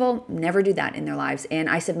lot of people never do that in their lives, and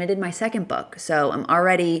I submitted my second book. So I'm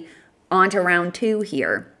already on to round 2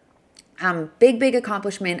 here. Big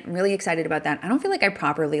accomplishment. I'm really excited about that. I don't feel like I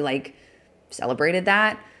properly celebrated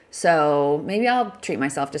that. So maybe I'll treat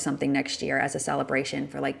myself to something next year as a celebration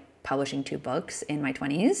for publishing 2 books in my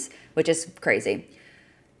 20s, which is crazy.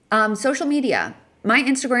 Social media. My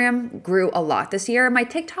Instagram grew a lot this year. My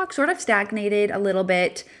TikTok sort of stagnated a little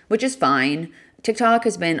bit, which is fine. TikTok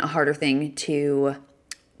has been a harder thing to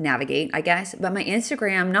navigate, I guess. But my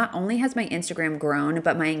Instagram, not only has my Instagram grown,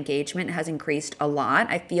 but my engagement has increased a lot.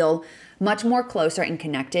 I feel much more closer and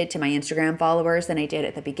connected to my Instagram followers than I did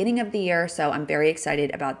at the beginning of the year. So I'm very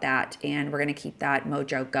excited about that. And we're going to keep that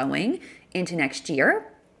mojo going into next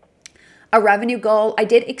year. A revenue goal. I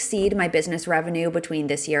did exceed my business revenue between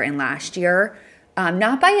this year and last year.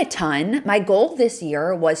 Not by a ton. My goal this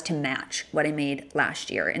year was to match what I made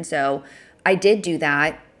last year. And so I did do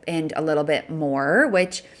that and a little bit more,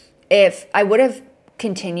 which if I would have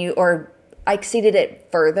continued, or I exceeded it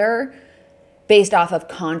further based off of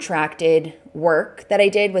contracted work that I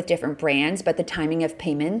did with different brands, but the timing of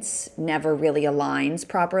payments never really aligns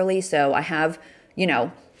properly. So I have,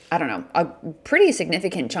 a pretty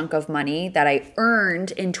significant chunk of money that I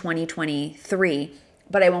earned in 2023,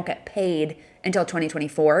 but I won't get paid until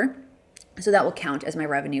 2024. So that will count as my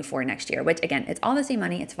revenue for next year, which again, it's all the same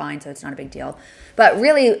money. It's fine. So it's not a big deal. But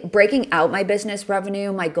really breaking out my business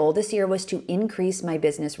revenue, my goal this year was to increase my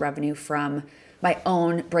business revenue from my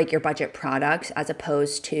own Break Your Budget products as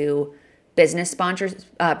opposed to business sponsors,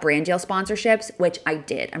 brand deal sponsorships, which I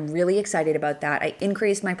did. I'm really excited about that. I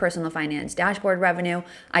increased my personal finance dashboard revenue.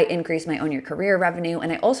 I increased my Own Your Career revenue.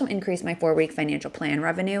 And I also increased my 4-week financial plan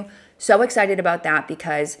revenue. So excited about that,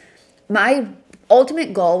 because my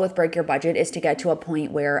ultimate goal with Break Your Budget is to get to a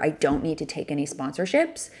point where I don't need to take any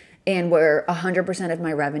sponsorships and where 100% of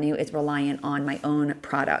my revenue is reliant on my own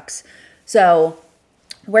products. So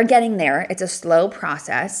we're getting there. It's a slow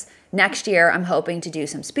process. Next year, I'm hoping to do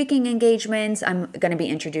some speaking engagements. I'm going to be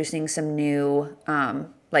introducing some new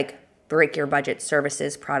Break Your Budget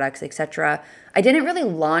services, products, etc. I didn't really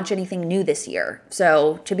launch anything new this year.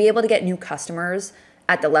 So to be able to get new customers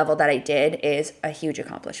at the level that I did is a huge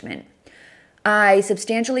accomplishment. I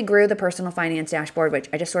substantially grew the personal finance dashboard, which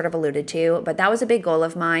I just sort of alluded to, but that was a big goal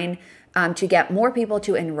of mine, to get more people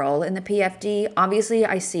to enroll in the PFD. Obviously,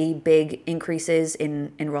 I see big increases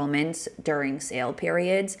in enrollments during sale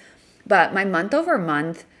periods, but my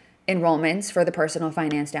month-over-month enrollments for the personal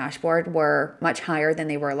finance dashboard were much higher than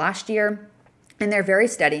they were last year, and they're very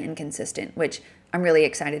steady and consistent, which I'm really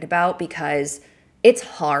excited about, because it's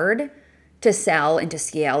hard to sell and to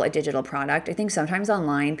scale a digital product. I think sometimes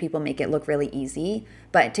online people make it look really easy,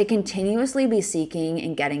 but to continuously be seeking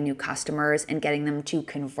and getting new customers and getting them to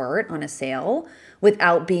convert on a sale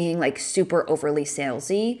without being super overly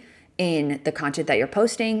salesy in the content that you're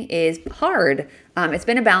posting is hard. It's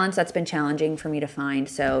been a balance that's been challenging for me to find.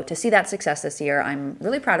 So to see that success this year, I'm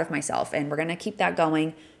really proud of myself, and we're gonna keep that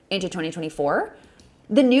going into 2024.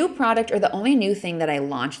 The new product, or the only new thing that I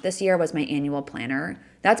launched this year, was my annual planner.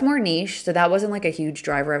 That's more niche, so that wasn't a huge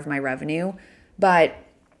driver of my revenue, but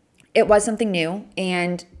it was something new.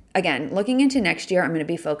 And again, looking into next year, I'm going to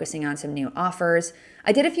be focusing on some new offers.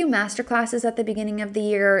 I did a few masterclasses at the beginning of the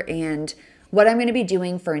year, and what I'm going to be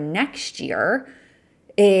doing for next year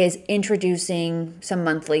is introducing some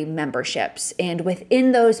monthly memberships. And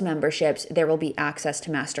within those memberships, there will be access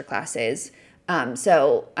to masterclasses.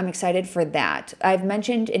 So I'm excited for that. I've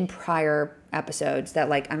mentioned in prior episodes that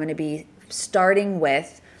I'm going to be starting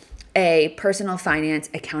with a personal finance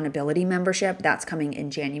accountability membership that's coming in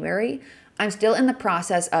January. I'm still in the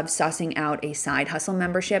process of sussing out a side hustle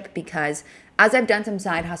membership, because as I've done some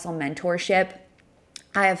side hustle mentorship,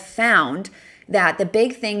 I have found that the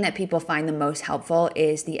big thing that people find the most helpful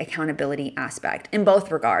is the accountability aspect in both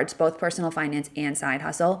regards, both personal finance and side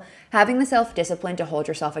hustle. Having the self-discipline to hold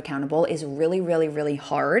yourself accountable is really, really, really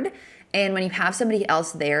hard. And when you have somebody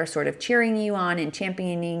else there sort of cheering you on and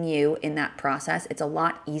championing you in that process, it's a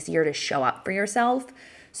lot easier to show up for yourself.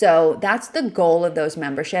 So that's the goal of those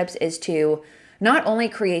memberships, is to not only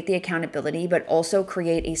create the accountability, but also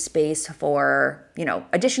create a space for,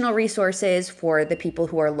 additional resources for the people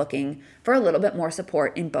who are looking for a little bit more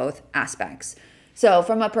support in both aspects. So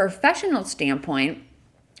from a professional standpoint,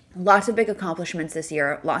 lots of big accomplishments this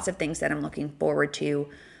year, lots of things that I'm looking forward to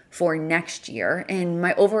for next year. And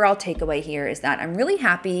my overall takeaway here is that I'm really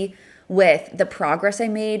happy with the progress I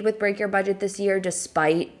made with Break Your Budget this year,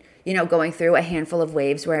 despite going through a handful of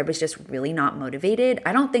waves where I was just really not motivated.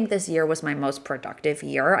 I don't think this year was my most productive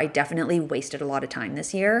year. I definitely wasted a lot of time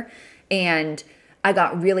this year. And I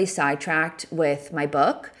got really sidetracked with my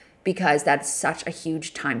book because that's such a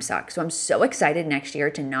huge time suck. So I'm so excited next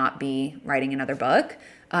year to not be writing another book.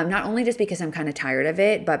 Not only just because I'm kind of tired of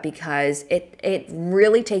it, but because it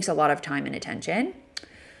really takes a lot of time and attention.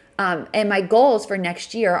 And my goals for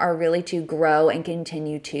next year are really to grow and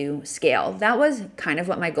continue to scale. That was kind of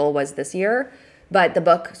what my goal was this year, but the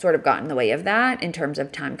book sort of got in the way of that in terms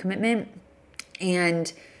of time commitment.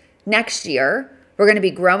 And next year, we're going to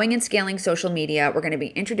be growing and scaling social media. We're going to be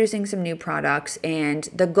introducing some new products. And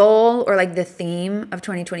the goal, or like the theme of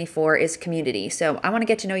 2024, is community. So I want to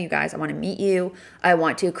get to know you guys. I want to meet you. I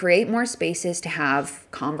want to create more spaces to have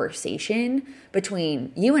conversation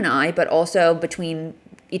between you and I, but also between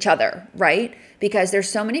each other, right? Because there's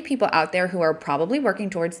so many people out there who are probably working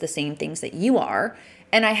towards the same things that you are.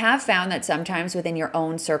 And I have found that sometimes within your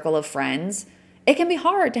own circle of friends, it can be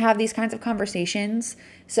hard to have these kinds of conversations.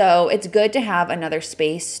 So it's good to have another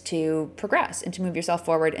space to progress and to move yourself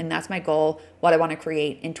forward. And that's my goal, what I want to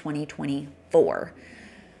create in 2024.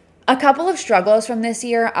 A couple of struggles from this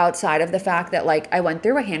year, outside of the fact that I went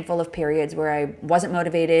through a handful of periods where I wasn't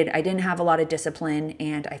motivated, I didn't have a lot of discipline,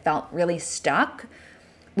 and I felt really stuck,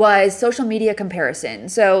 was social media comparison.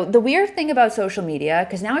 So the weird thing about social media,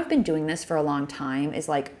 because now I've been doing this for a long time, is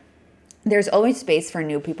there's always space for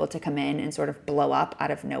new people to come in and sort of blow up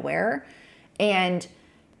out of nowhere. And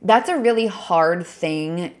that's a really hard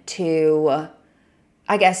thing to,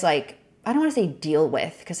 I guess, I don't want to say deal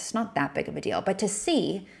with, because it's not that big of a deal, but to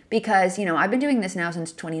see, because, I've been doing this now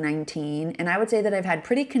since 2019, and I would say that I've had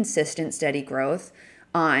pretty consistent, steady growth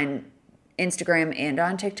on Instagram and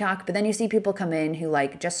on TikTok. But then you see people come in who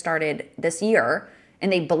just started this year,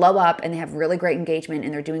 and they blow up and they have really great engagement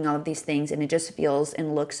and they're doing all of these things, and it just feels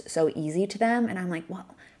and looks so easy to them. And I'm like,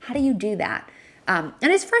 well, how do you do that? And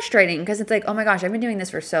it's frustrating because it's oh my gosh, I've been doing this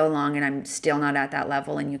for so long and I'm still not at that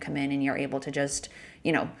level. And you come in and you're able to just,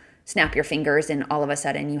 snap your fingers, and all of a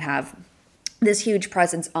sudden you have this huge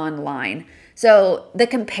presence online. So the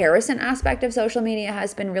comparison aspect of social media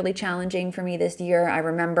has been really challenging for me this year. I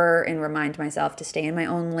remember and remind myself to stay in my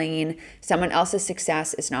own lane. Someone else's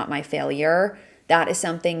success is not my failure. That is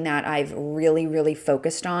something that I've really, really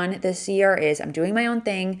focused on this year, is I'm doing my own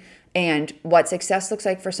thing, and what success looks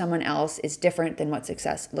like for someone else is different than what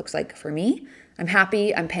success looks like for me. I'm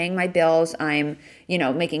happy, I'm paying my bills, I'm,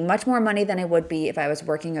 making much more money than I would be if I was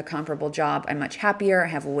working a comparable job. I'm much happier, I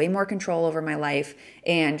have way more control over my life,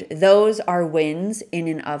 and those are wins in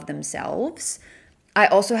and of themselves. I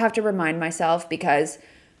also have to remind myself, because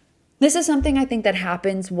this is something I think that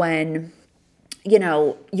happens when,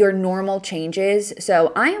 your normal changes.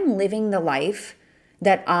 So I am living the life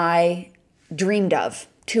that I dreamed of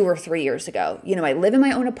 2 or 3 years ago. I live in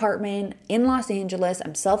my own apartment in Los Angeles.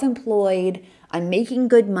 I'm self-employed. I'm making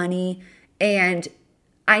good money. And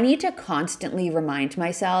I need to constantly remind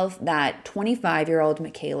myself that 25-year-old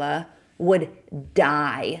Michaela would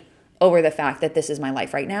die over the fact that this is my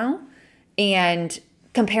life right now. And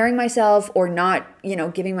comparing myself or not,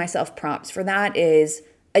 giving myself props for that is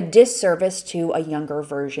a disservice to a younger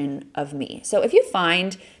version of me. So if you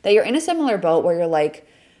find that you're in a similar boat where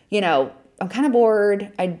you're I'm kind of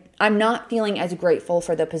bored, I'm not feeling as grateful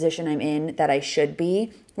for the position I'm in that I should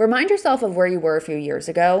be, remind yourself of where you were a few years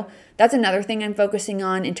ago. That's another thing I'm focusing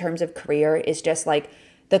on in terms of career, is just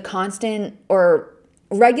the constant or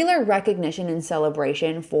regular recognition and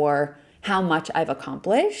celebration for how much I've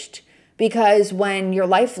accomplished. Because when your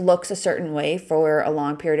life looks a certain way for a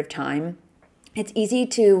long period of time, it's easy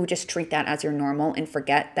to just treat that as your normal and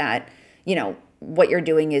forget that, what you're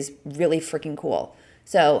doing is really freaking cool.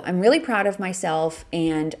 So I'm really proud of myself,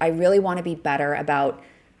 and I really want to be better about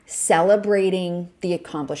celebrating the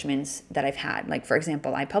accomplishments that I've had. For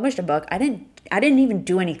example, I published a book. I didn't even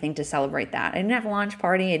do anything to celebrate that. I didn't have a launch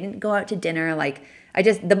party. I didn't go out to dinner.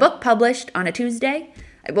 The book published on a Tuesday.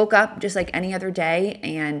 I woke up just like any other day,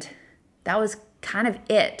 and that was kind of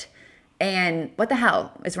it. And what the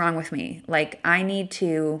hell is wrong with me? I need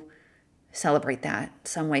to celebrate that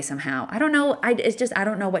some way, somehow. I don't know. I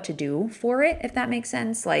don't know what to do for it, if that makes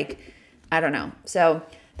sense. I don't know. So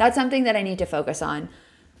that's something that I need to focus on.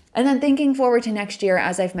 And then thinking forward to next year,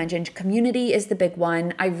 as I've mentioned, community is the big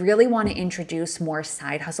one. I really want to introduce more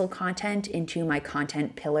side hustle content into my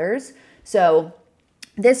content pillars. So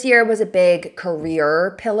this year was a big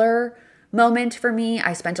career pillar moment for me.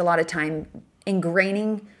 I spent a lot of time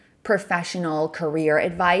ingraining professional career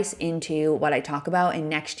advice into what I talk about. And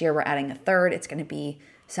next year we're adding a third. It's going to be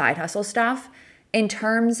side hustle stuff. In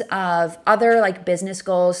terms of other like business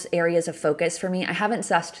goals, areas of focus for me, I haven't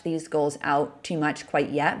sussed these goals out too much quite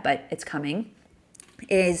yet, but it's coming,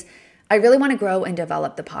 is I really want to grow and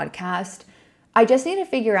develop the podcast. I just need to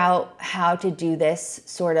figure out how to do this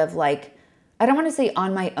sort of like, I don't want to say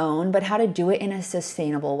on my own, but how to do it in a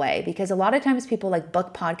sustainable way. Because a lot of times people like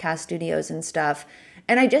book podcast studios and stuff,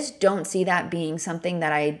 and I just don't see that being something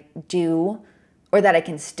that I do or that I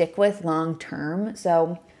can stick with long term.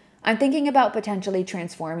 So I'm thinking about potentially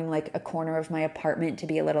transforming like a corner of my apartment to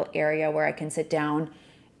be a little area where I can sit down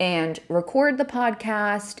and record the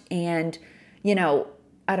podcast and,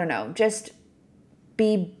 I don't know, just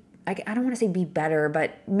be, I don't want to say be better,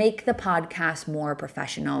 but make the podcast more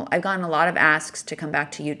professional. I've gotten a lot of asks to come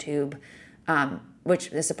back to YouTube,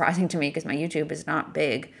 which is surprising to me because my YouTube is not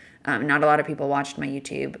big. Not a lot of people watched my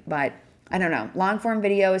YouTube, but I don't know. Long form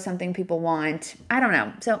video is something people want. I don't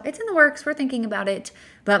know. So it's in the works. We're thinking about it.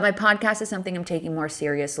 But my podcast is something I'm taking more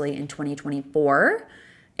seriously in 2024.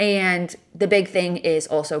 And the big thing is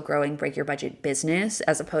also growing Break Your Budget business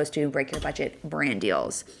as opposed to Break Your Budget brand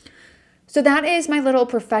deals. So that is my little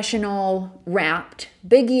professional wrapped.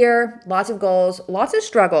 Big year, lots of goals, lots of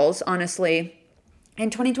struggles, honestly.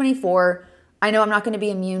 In 2024, I know I'm not going to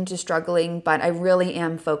be immune to struggling, but I really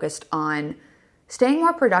am focused on staying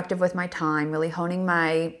more productive with my time, really honing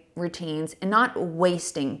my routines and not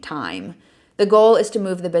wasting time. The goal is to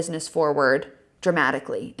move the business forward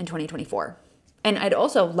dramatically in 2024. And I'd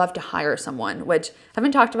also love to hire someone, which I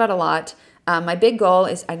haven't talked about a lot. My big goal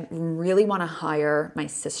is I really want to hire my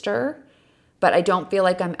sister, but I don't feel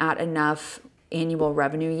like I'm at enough annual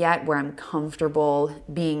revenue yet where I'm comfortable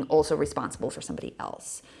being also responsible for somebody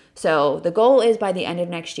else. So the goal is by the end of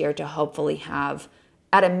next year to hopefully have,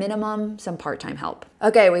 at a minimum, some part-time help.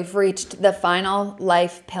 Okay, we've reached the final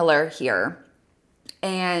life pillar here,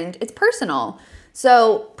 and it's personal.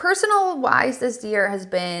 So personal-wise, this year has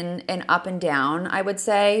been an up and down, I would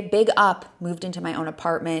say. Big up, moved into my own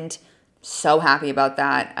apartment. So happy about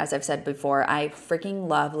that. As I've said before, I freaking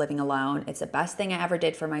love living alone. It's the best thing I ever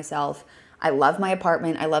did for myself. I love my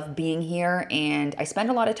apartment. I love being here, and I spend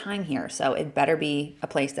a lot of time here, so it better be a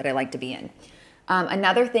place that I like to be in.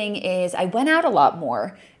 Another thing is I went out a lot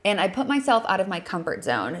more and I put myself out of my comfort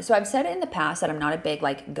zone. So I've said it in the past that I'm not a big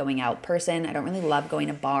like going out person. I don't really love going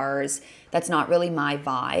to bars. That's not really my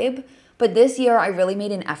vibe. But this year I really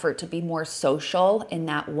made an effort to be more social in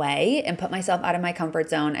that way and put myself out of my comfort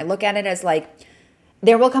zone. I look at it as like,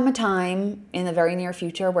 there will come a time in the very near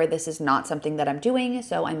future where this is not something that I'm doing.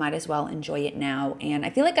 So I might as well enjoy it now. And I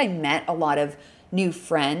feel like I met a lot of new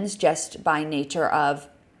friends just by nature of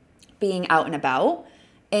being out and about.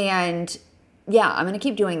 And yeah, I'm going to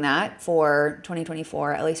keep doing that for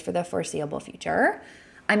 2024, at least for the foreseeable future.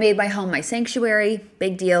 I made my home my sanctuary,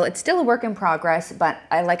 big deal. It's still a work in progress, but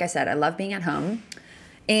like I said, I love being at home.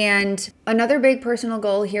 And another big personal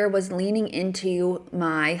goal here was leaning into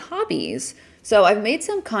my hobbies. So I've made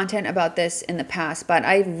some content about this in the past, but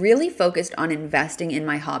I really focused on investing in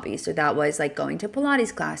my hobbies. So that was like going to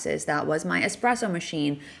Pilates classes. That was my espresso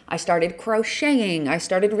machine. I started crocheting. I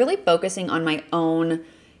started really focusing on my own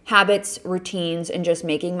habits, routines, and just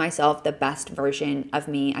making myself the best version of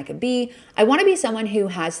me I could be. I want to be someone who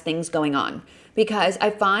has things going on because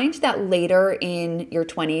I find that later in your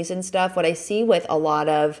 20s and stuff, what I see with a lot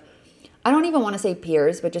of, I don't even want to say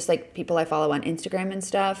peers, but just like people I follow on Instagram and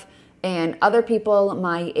stuff, and other people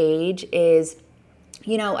my age is,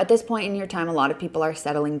 at this point in your time, a lot of people are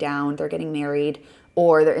settling down, they're getting married,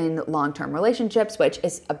 or they're in long-term relationships, which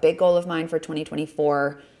is a big goal of mine for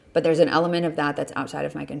 2024. But there's an element of that that's outside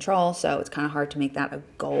of my control, so it's kind of hard to make that a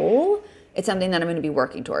goal. It's something that I'm going to be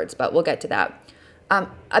working towards, but we'll get to that.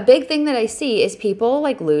 A big thing that I see is people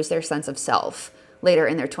like lose their sense of self later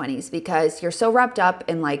in their 20s because you're so wrapped up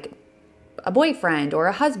in like a boyfriend or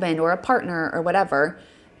a husband or a partner or whatever.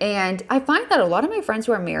 And I find that a lot of my friends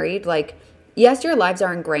who are married, like, yes, your lives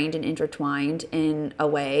are ingrained and intertwined in a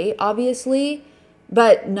way, obviously,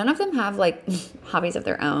 but none of them have like hobbies of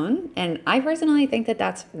their own. And I personally think that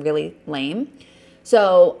that's really lame.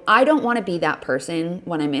 So I don't want to be that person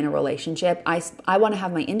when I'm in a relationship. I want to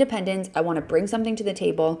have my independence. I want to bring something to the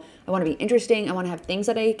table. I want to be interesting. I want to have things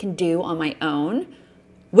that I can do on my own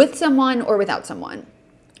with someone or without someone.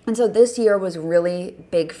 And so this year was really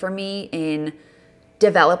big for me in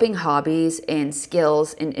developing hobbies and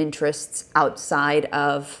skills and interests outside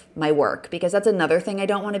of my work, because that's another thing I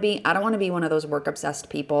don't want to be. I don't want to be one of those work obsessed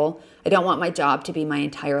people. I don't want my job to be my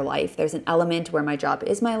entire life. There's an element where my job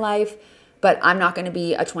is my life, but I'm not going to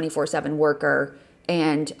be a 24/7 worker.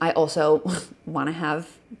 And I also want to have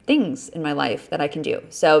things in my life that I can do.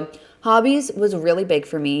 So hobbies was really big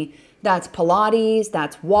for me. That's Pilates,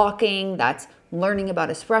 that's walking, that's learning about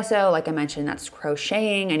espresso. Like I mentioned, that's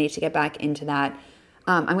crocheting. I need to get back into that.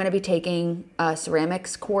 I'm going to be taking a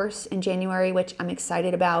ceramics course in January, which I'm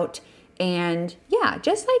excited about. And yeah,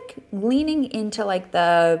 just like leaning into like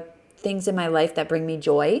the things in my life that bring me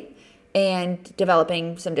joy and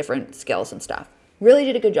developing some different skills and stuff. Really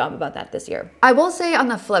did a good job about that this year. I will say on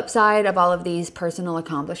the flip side of all of these personal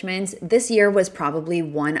accomplishments, this year was probably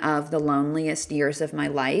one of the loneliest years of my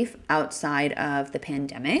life outside of the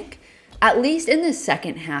pandemic, at least in the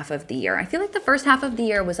second half of the year. I feel like the first half of the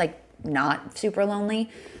year was like not super lonely,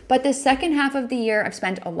 but the second half of the year, I've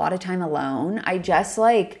spent a lot of time alone.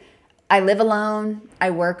 I live alone, I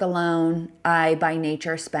work alone, I by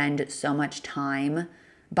nature spend so much time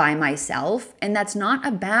by myself. And that's not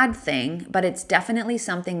a bad thing, but it's definitely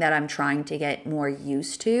something that I'm trying to get more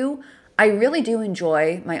used to. I really do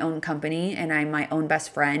enjoy my own company and I'm my own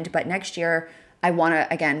best friend. But next year, I want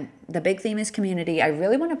to, again, the big theme is community. I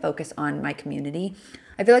really want to focus on my community.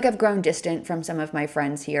 I feel like I've grown distant from some of my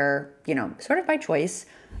friends here, sort of by choice.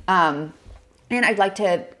 And I'd like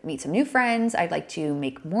to meet some new friends. I'd like to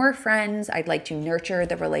make more friends. I'd like to nurture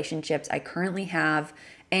the relationships I currently have.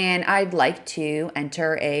 And I'd like to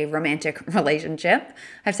enter a romantic relationship.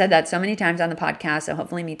 I've said that so many times on the podcast, so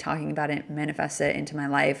hopefully me talking about it manifests it into my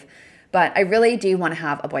life. But I really do want to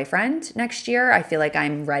have a boyfriend next year. I feel like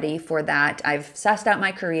I'm ready for that. I've sussed out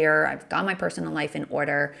my career. I've got my personal life in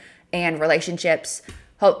order, and relationships,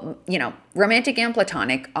 romantic and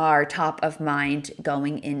platonic, are top of mind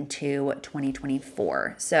going into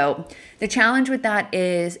 2024. So the challenge with that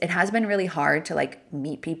is it has been really hard to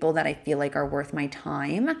meet people that I feel like are worth my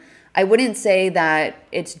time. I wouldn't say that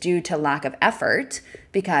it's due to lack of effort,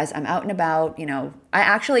 because I'm out and about. I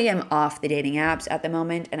actually am off the dating apps at the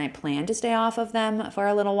moment, and I plan to stay off of them for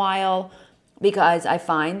a little while because I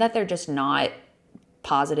find that they're just not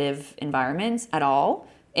positive environments at all.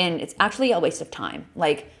 And it's actually a waste of time.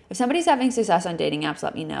 Like, if somebody's having success on dating apps,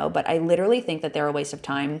 let me know. But I literally think that they're a waste of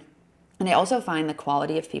time. And I also find the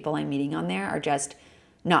quality of people I'm meeting on there are just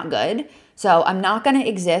not good. So I'm not going to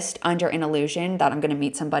exist under an illusion that I'm going to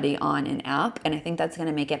meet somebody on an app. And I think that's going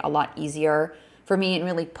to make it a lot easier for me and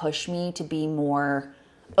really push me to be more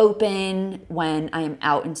open when I am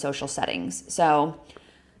out in social settings. So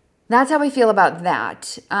that's how I feel about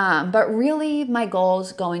that. But really, my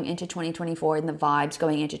goals going into 2024 and the vibes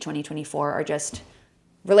going into 2024 are just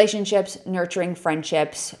relationships, nurturing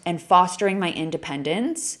friendships, and fostering my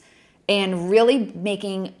independence, and really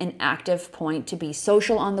making an active point to be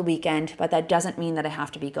social on the weekend. But that doesn't mean that I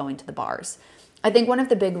have to be going to the bars. I think one of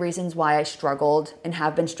the big reasons why I struggled and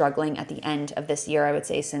have been struggling at the end of this year, I would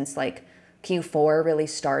say since Q4 really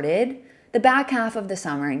started, the back half of the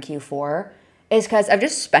summer in Q4, is because I've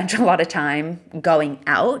just spent a lot of time going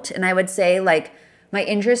out. And I would say my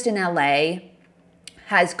interest in LA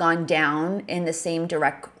has gone down in the same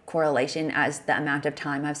direct correlation as the amount of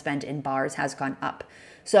time I've spent in bars has gone up.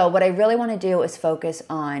 So what I really want to do is focus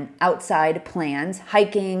on outside plans,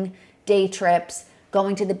 hiking, day trips,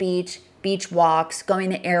 going to the beach walks,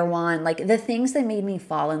 going to Erewhon, the things that made me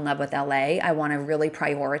fall in love with LA, I want to really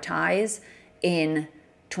prioritize in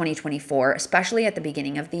 2024, especially at the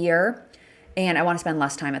beginning of the year. And I want to spend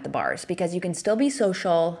less time at the bars because you can still be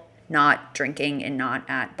social, not drinking and not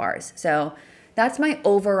at bars. So that's my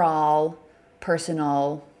overall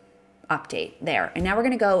personal update there. And now we're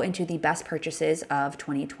going to go into the best purchases of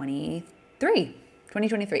 2023,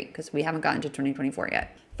 because we haven't gotten to 2024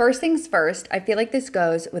 yet. First things first, I feel like this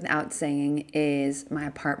goes without saying, is my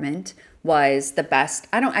apartment was the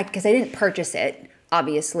best. Because I didn't purchase it,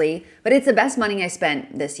 obviously, but it's the best money I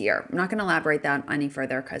spent this year. I'm not going to elaborate that any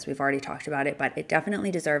further because we've already talked about it, but it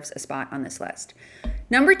definitely deserves a spot on this list.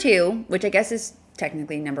 Number 2, which I guess is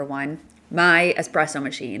technically number 1, my espresso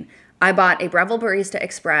machine. I bought a Breville Barista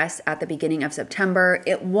Express at the beginning of September.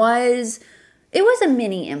 It was a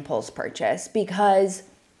mini impulse purchase because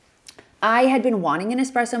I had been wanting an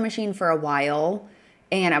espresso machine for a while,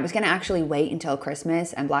 and I was going to actually wait until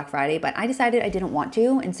Christmas and Black Friday, but I decided I didn't want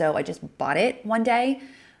to, and so I just bought it one day.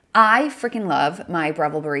 I freaking love my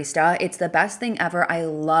Breville Barista. It's the best thing ever. I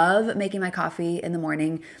love making my coffee in the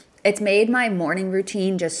morning. It's made my morning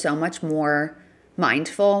routine just so much more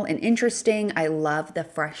mindful and interesting. I love the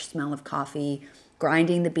fresh smell of coffee,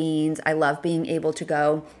 grinding the beans. I love being able to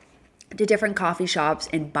go to different coffee shops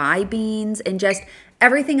and buy beans and just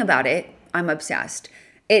everything about it. I'm obsessed.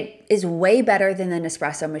 It is way better than the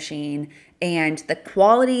Nespresso machine, and the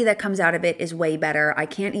quality that comes out of it is way better. I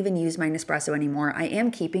can't even use my Nespresso anymore. I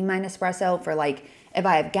am keeping my Nespresso for like if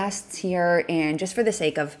I have guests here and just for the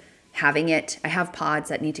sake of having it. I have pods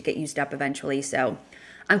that need to get used up eventually, so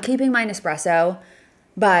I'm keeping my Nespresso,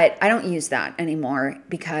 but I don't use that anymore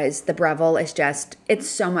because the Breville is just, it's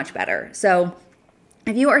so much better. So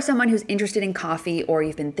if you are someone who's interested in coffee or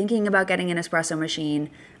you've been thinking about getting an espresso machine,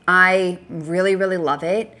 I really, really love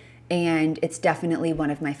it. And it's definitely one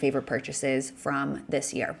of my favorite purchases from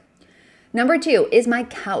this year. Number 2 is my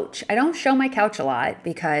couch. I don't show my couch a lot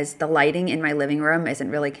because the lighting in my living room isn't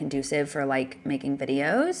really conducive for like making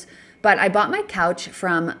videos. But I bought my couch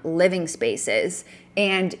from Living Spaces,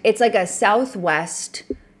 and it's like a Southwest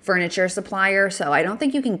furniture supplier. So I don't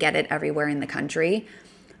think you can get it everywhere in the country.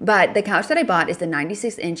 But the couch that I bought is the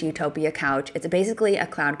 96-inch Utopia couch. It's basically a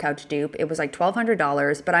Cloud Couch dupe. It was like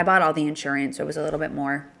 $1,200, but I bought all the insurance, so it was a little bit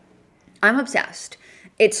more. I'm obsessed.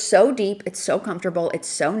 It's so deep. It's so comfortable. It's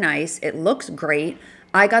so nice. It looks great.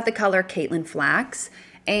 I got the color Caitlin Flax,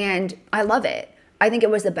 and I love it. I think it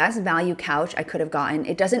was the best value couch I could have gotten.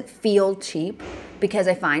 It doesn't feel cheap because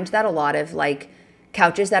I find that a lot of like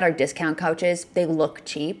couches that are discount couches, they look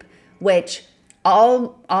cheap, which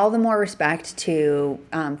all the more respect to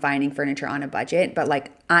finding furniture on a budget. But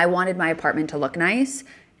like I wanted my apartment to look nice,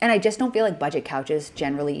 and I just don't feel like budget couches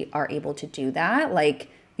generally are able to do that. Like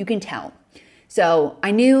you can tell. So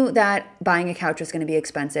I knew that buying a couch was going to be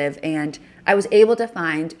expensive, and I was able to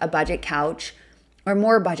find a budget couch or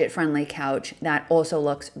more budget-friendly couch that also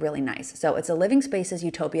looks really nice. So it's a Living Spaces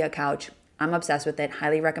Utopia couch. I'm obsessed with it.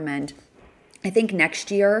 Highly recommend. I think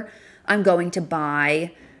next year I'm going to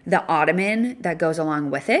buy the ottoman that goes along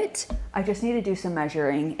with it. I just need to do some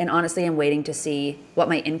measuring, and honestly, I'm waiting to see what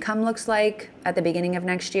my income looks like at the beginning of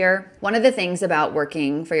next year. One of the things about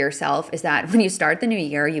working for yourself is that when you start the new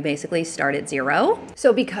year, you basically start at zero.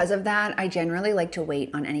 So because of that, I generally like to wait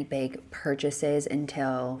on any big purchases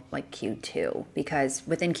until like Q2, because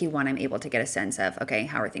within Q1, I'm able to get a sense of, okay,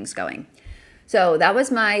 how are things going? So that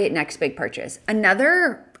was my next big purchase.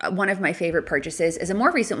 Another one of my favorite purchases is a more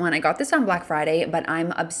recent one. I got this on Black Friday, but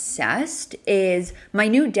I'm obsessed, is my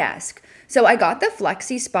new desk. So I got the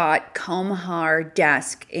FlexiSpot Comhar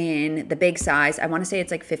desk in the big size. I want to say it's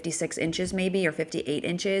like 56 inches maybe, or 58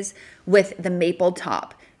 inches with the maple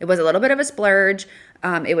top. It was a little bit of a splurge.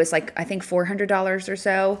 It was like, I think $400 or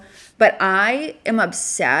so, but I am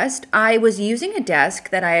obsessed. I was using a desk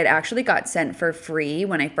that I had actually got sent for free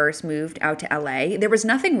when I first moved out to LA. There was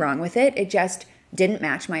nothing wrong with it. It just didn't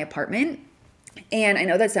match my apartment. And I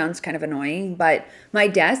know that sounds kind of annoying, but my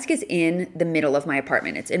desk is in the middle of my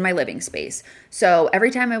apartment. It's in my living space. So every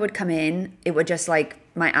time I would come in, it would just like,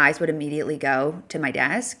 my eyes would immediately go to my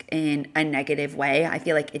desk in a negative way. I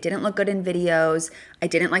feel like it didn't look good in videos. I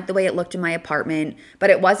didn't like the way it looked in my apartment, but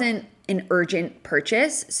it wasn't an urgent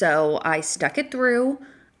purchase. So I stuck it through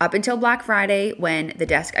up until Black Friday when the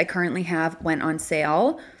desk I currently have went on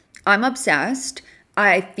sale. I'm obsessed.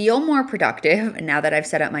 I feel more productive now that I've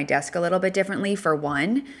set up my desk a little bit differently, for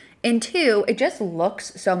one. And two, it just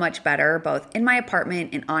looks so much better both in my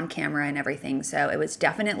apartment and on camera and everything. So it was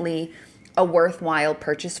definitely a worthwhile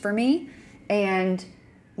purchase for me. And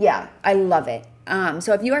yeah, I love it.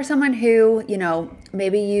 So if you are someone who,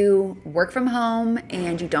 maybe you work from home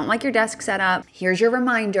and you don't like your desk setup, here's your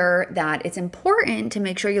reminder that it's important to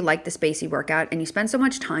make sure you like the space you work at and you spend so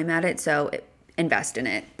much time at it. So invest in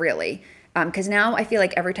it, really. Because now I feel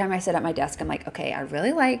like every time I sit at my desk, I'm like, okay, I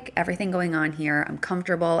really like everything going on here. I'm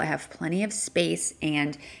comfortable. I have plenty of space,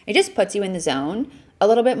 and it just puts you in the zone a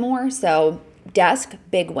little bit more. So desk,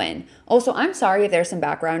 big win. Also, I'm sorry if there's some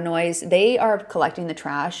background noise. They are collecting the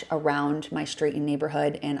trash around my street and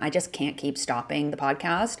neighborhood, and I just can't keep stopping the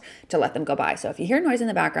podcast to let them go by. So if you hear noise in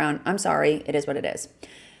the background, I'm sorry. It is what it is.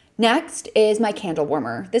 Next is my candle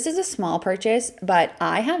warmer. This is a small purchase, but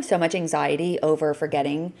I have so much anxiety over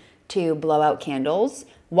forgetting to blow out candles.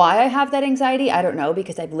 Why I have that anxiety, I don't know,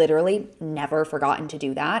 because I've literally never forgotten to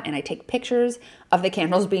do that. And I take pictures of the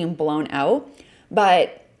candles being blown out.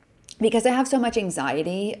 But because I have so much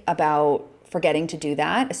anxiety about forgetting to do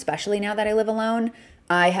that, especially now that I live alone,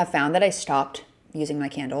 I have found that I stopped using my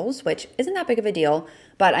candles, which isn't that big of a deal.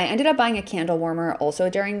 But I ended up buying a candle warmer also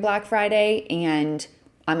during Black Friday, and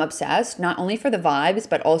I'm obsessed, not only for the vibes,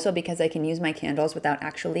 but also because I can use my candles without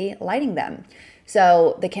actually lighting them.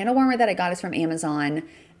 So the candle warmer that I got is from Amazon.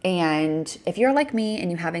 And if you're like me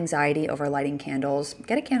and you have anxiety over lighting candles,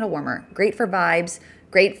 get a candle warmer. Great for vibes,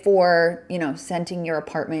 great for, scenting your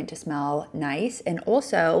apartment to smell nice, and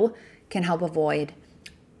also can help avoid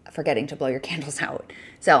forgetting to blow your candles out.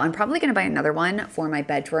 So I'm probably going to buy another one for my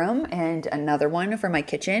bedroom and another one for my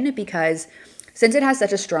kitchen, because since it has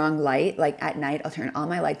such a strong light, like at night, I'll turn all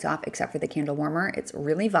my lights off except for the candle warmer. It's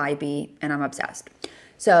really vibey and I'm obsessed.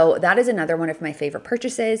 So that is another one of my favorite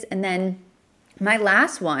purchases. And then my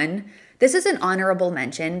last one, this is an honorable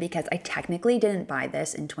mention because I technically didn't buy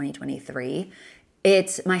this in 2023.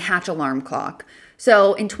 It's my Hatch alarm clock.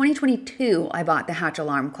 So in 2022, I bought the Hatch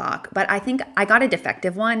alarm clock, but I think I got a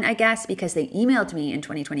defective one, I guess, because they emailed me in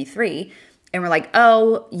 2023 and were like,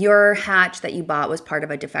 oh, your Hatch that you bought was part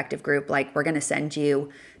of a defective group. Like, we're going to send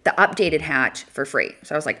you the updated Hatch for free.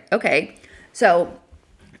 So I was like, okay. So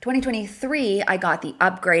 2023, I got the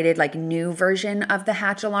upgraded, like new version of the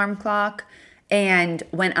Hatch alarm clock. And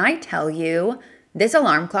when I tell you, this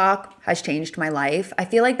alarm clock has changed my life, I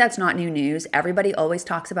feel like that's not new news. Everybody always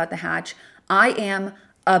talks about the Hatch. I am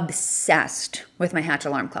obsessed with my Hatch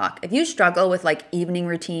alarm clock. If you struggle with like evening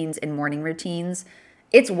routines and morning routines,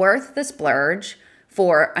 it's worth the splurge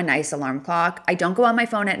for a nice alarm clock. I don't go on my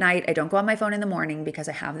phone at night. I don't go on my phone in the morning because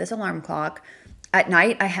I have this alarm clock. At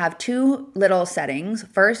night, I have two little settings.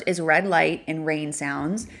 First is red light and rain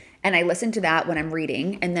sounds, and I listen to that when I'm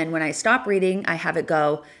reading. And then when I stop reading, I have it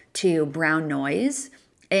go to brown noise,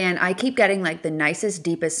 and I keep getting like the nicest,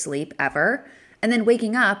 deepest sleep ever. And then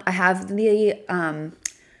waking up, I have my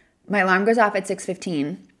alarm goes off at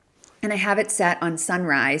 6:15, and I have it set on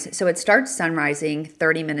sunrise. So it starts sunrising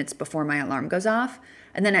 30 minutes before my alarm goes off.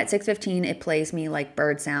 And then at 6:15, it plays me like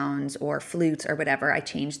bird sounds or flutes or whatever. I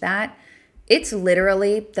change that. It's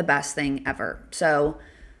literally the best thing ever. So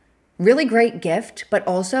really great gift, but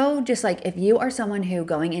also just like if you are someone who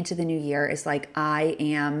going into the new year is like, I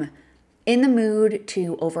am in the mood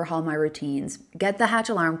to overhaul my routines, get the Hatch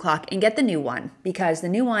alarm clock and get the new one, because the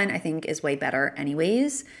new one I think is way better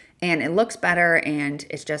anyways, and it looks better, and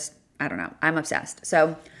it's just, I don't know, I'm obsessed.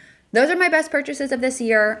 So those are my best purchases of this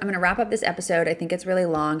year. I'm going to wrap up this episode. I think it's really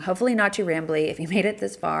long, hopefully not too rambly. If you made it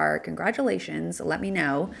this far, congratulations, let me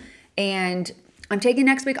know. And I'm taking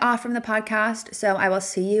next week off from the podcast, so I will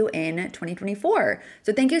see you in 2024.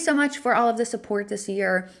 So thank you so much for all of the support this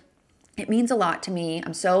year. It means a lot to me.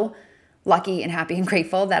 I'm so lucky and happy and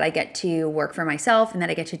grateful that I get to work for myself and that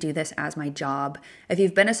I get to do this as my job. If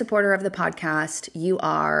you've been a supporter of the podcast, you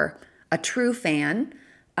are a true fan.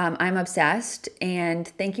 I'm obsessed, and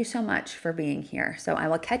thank you so much for being here. So I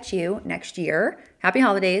will catch you next year. Happy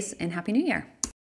holidays and Happy New Year.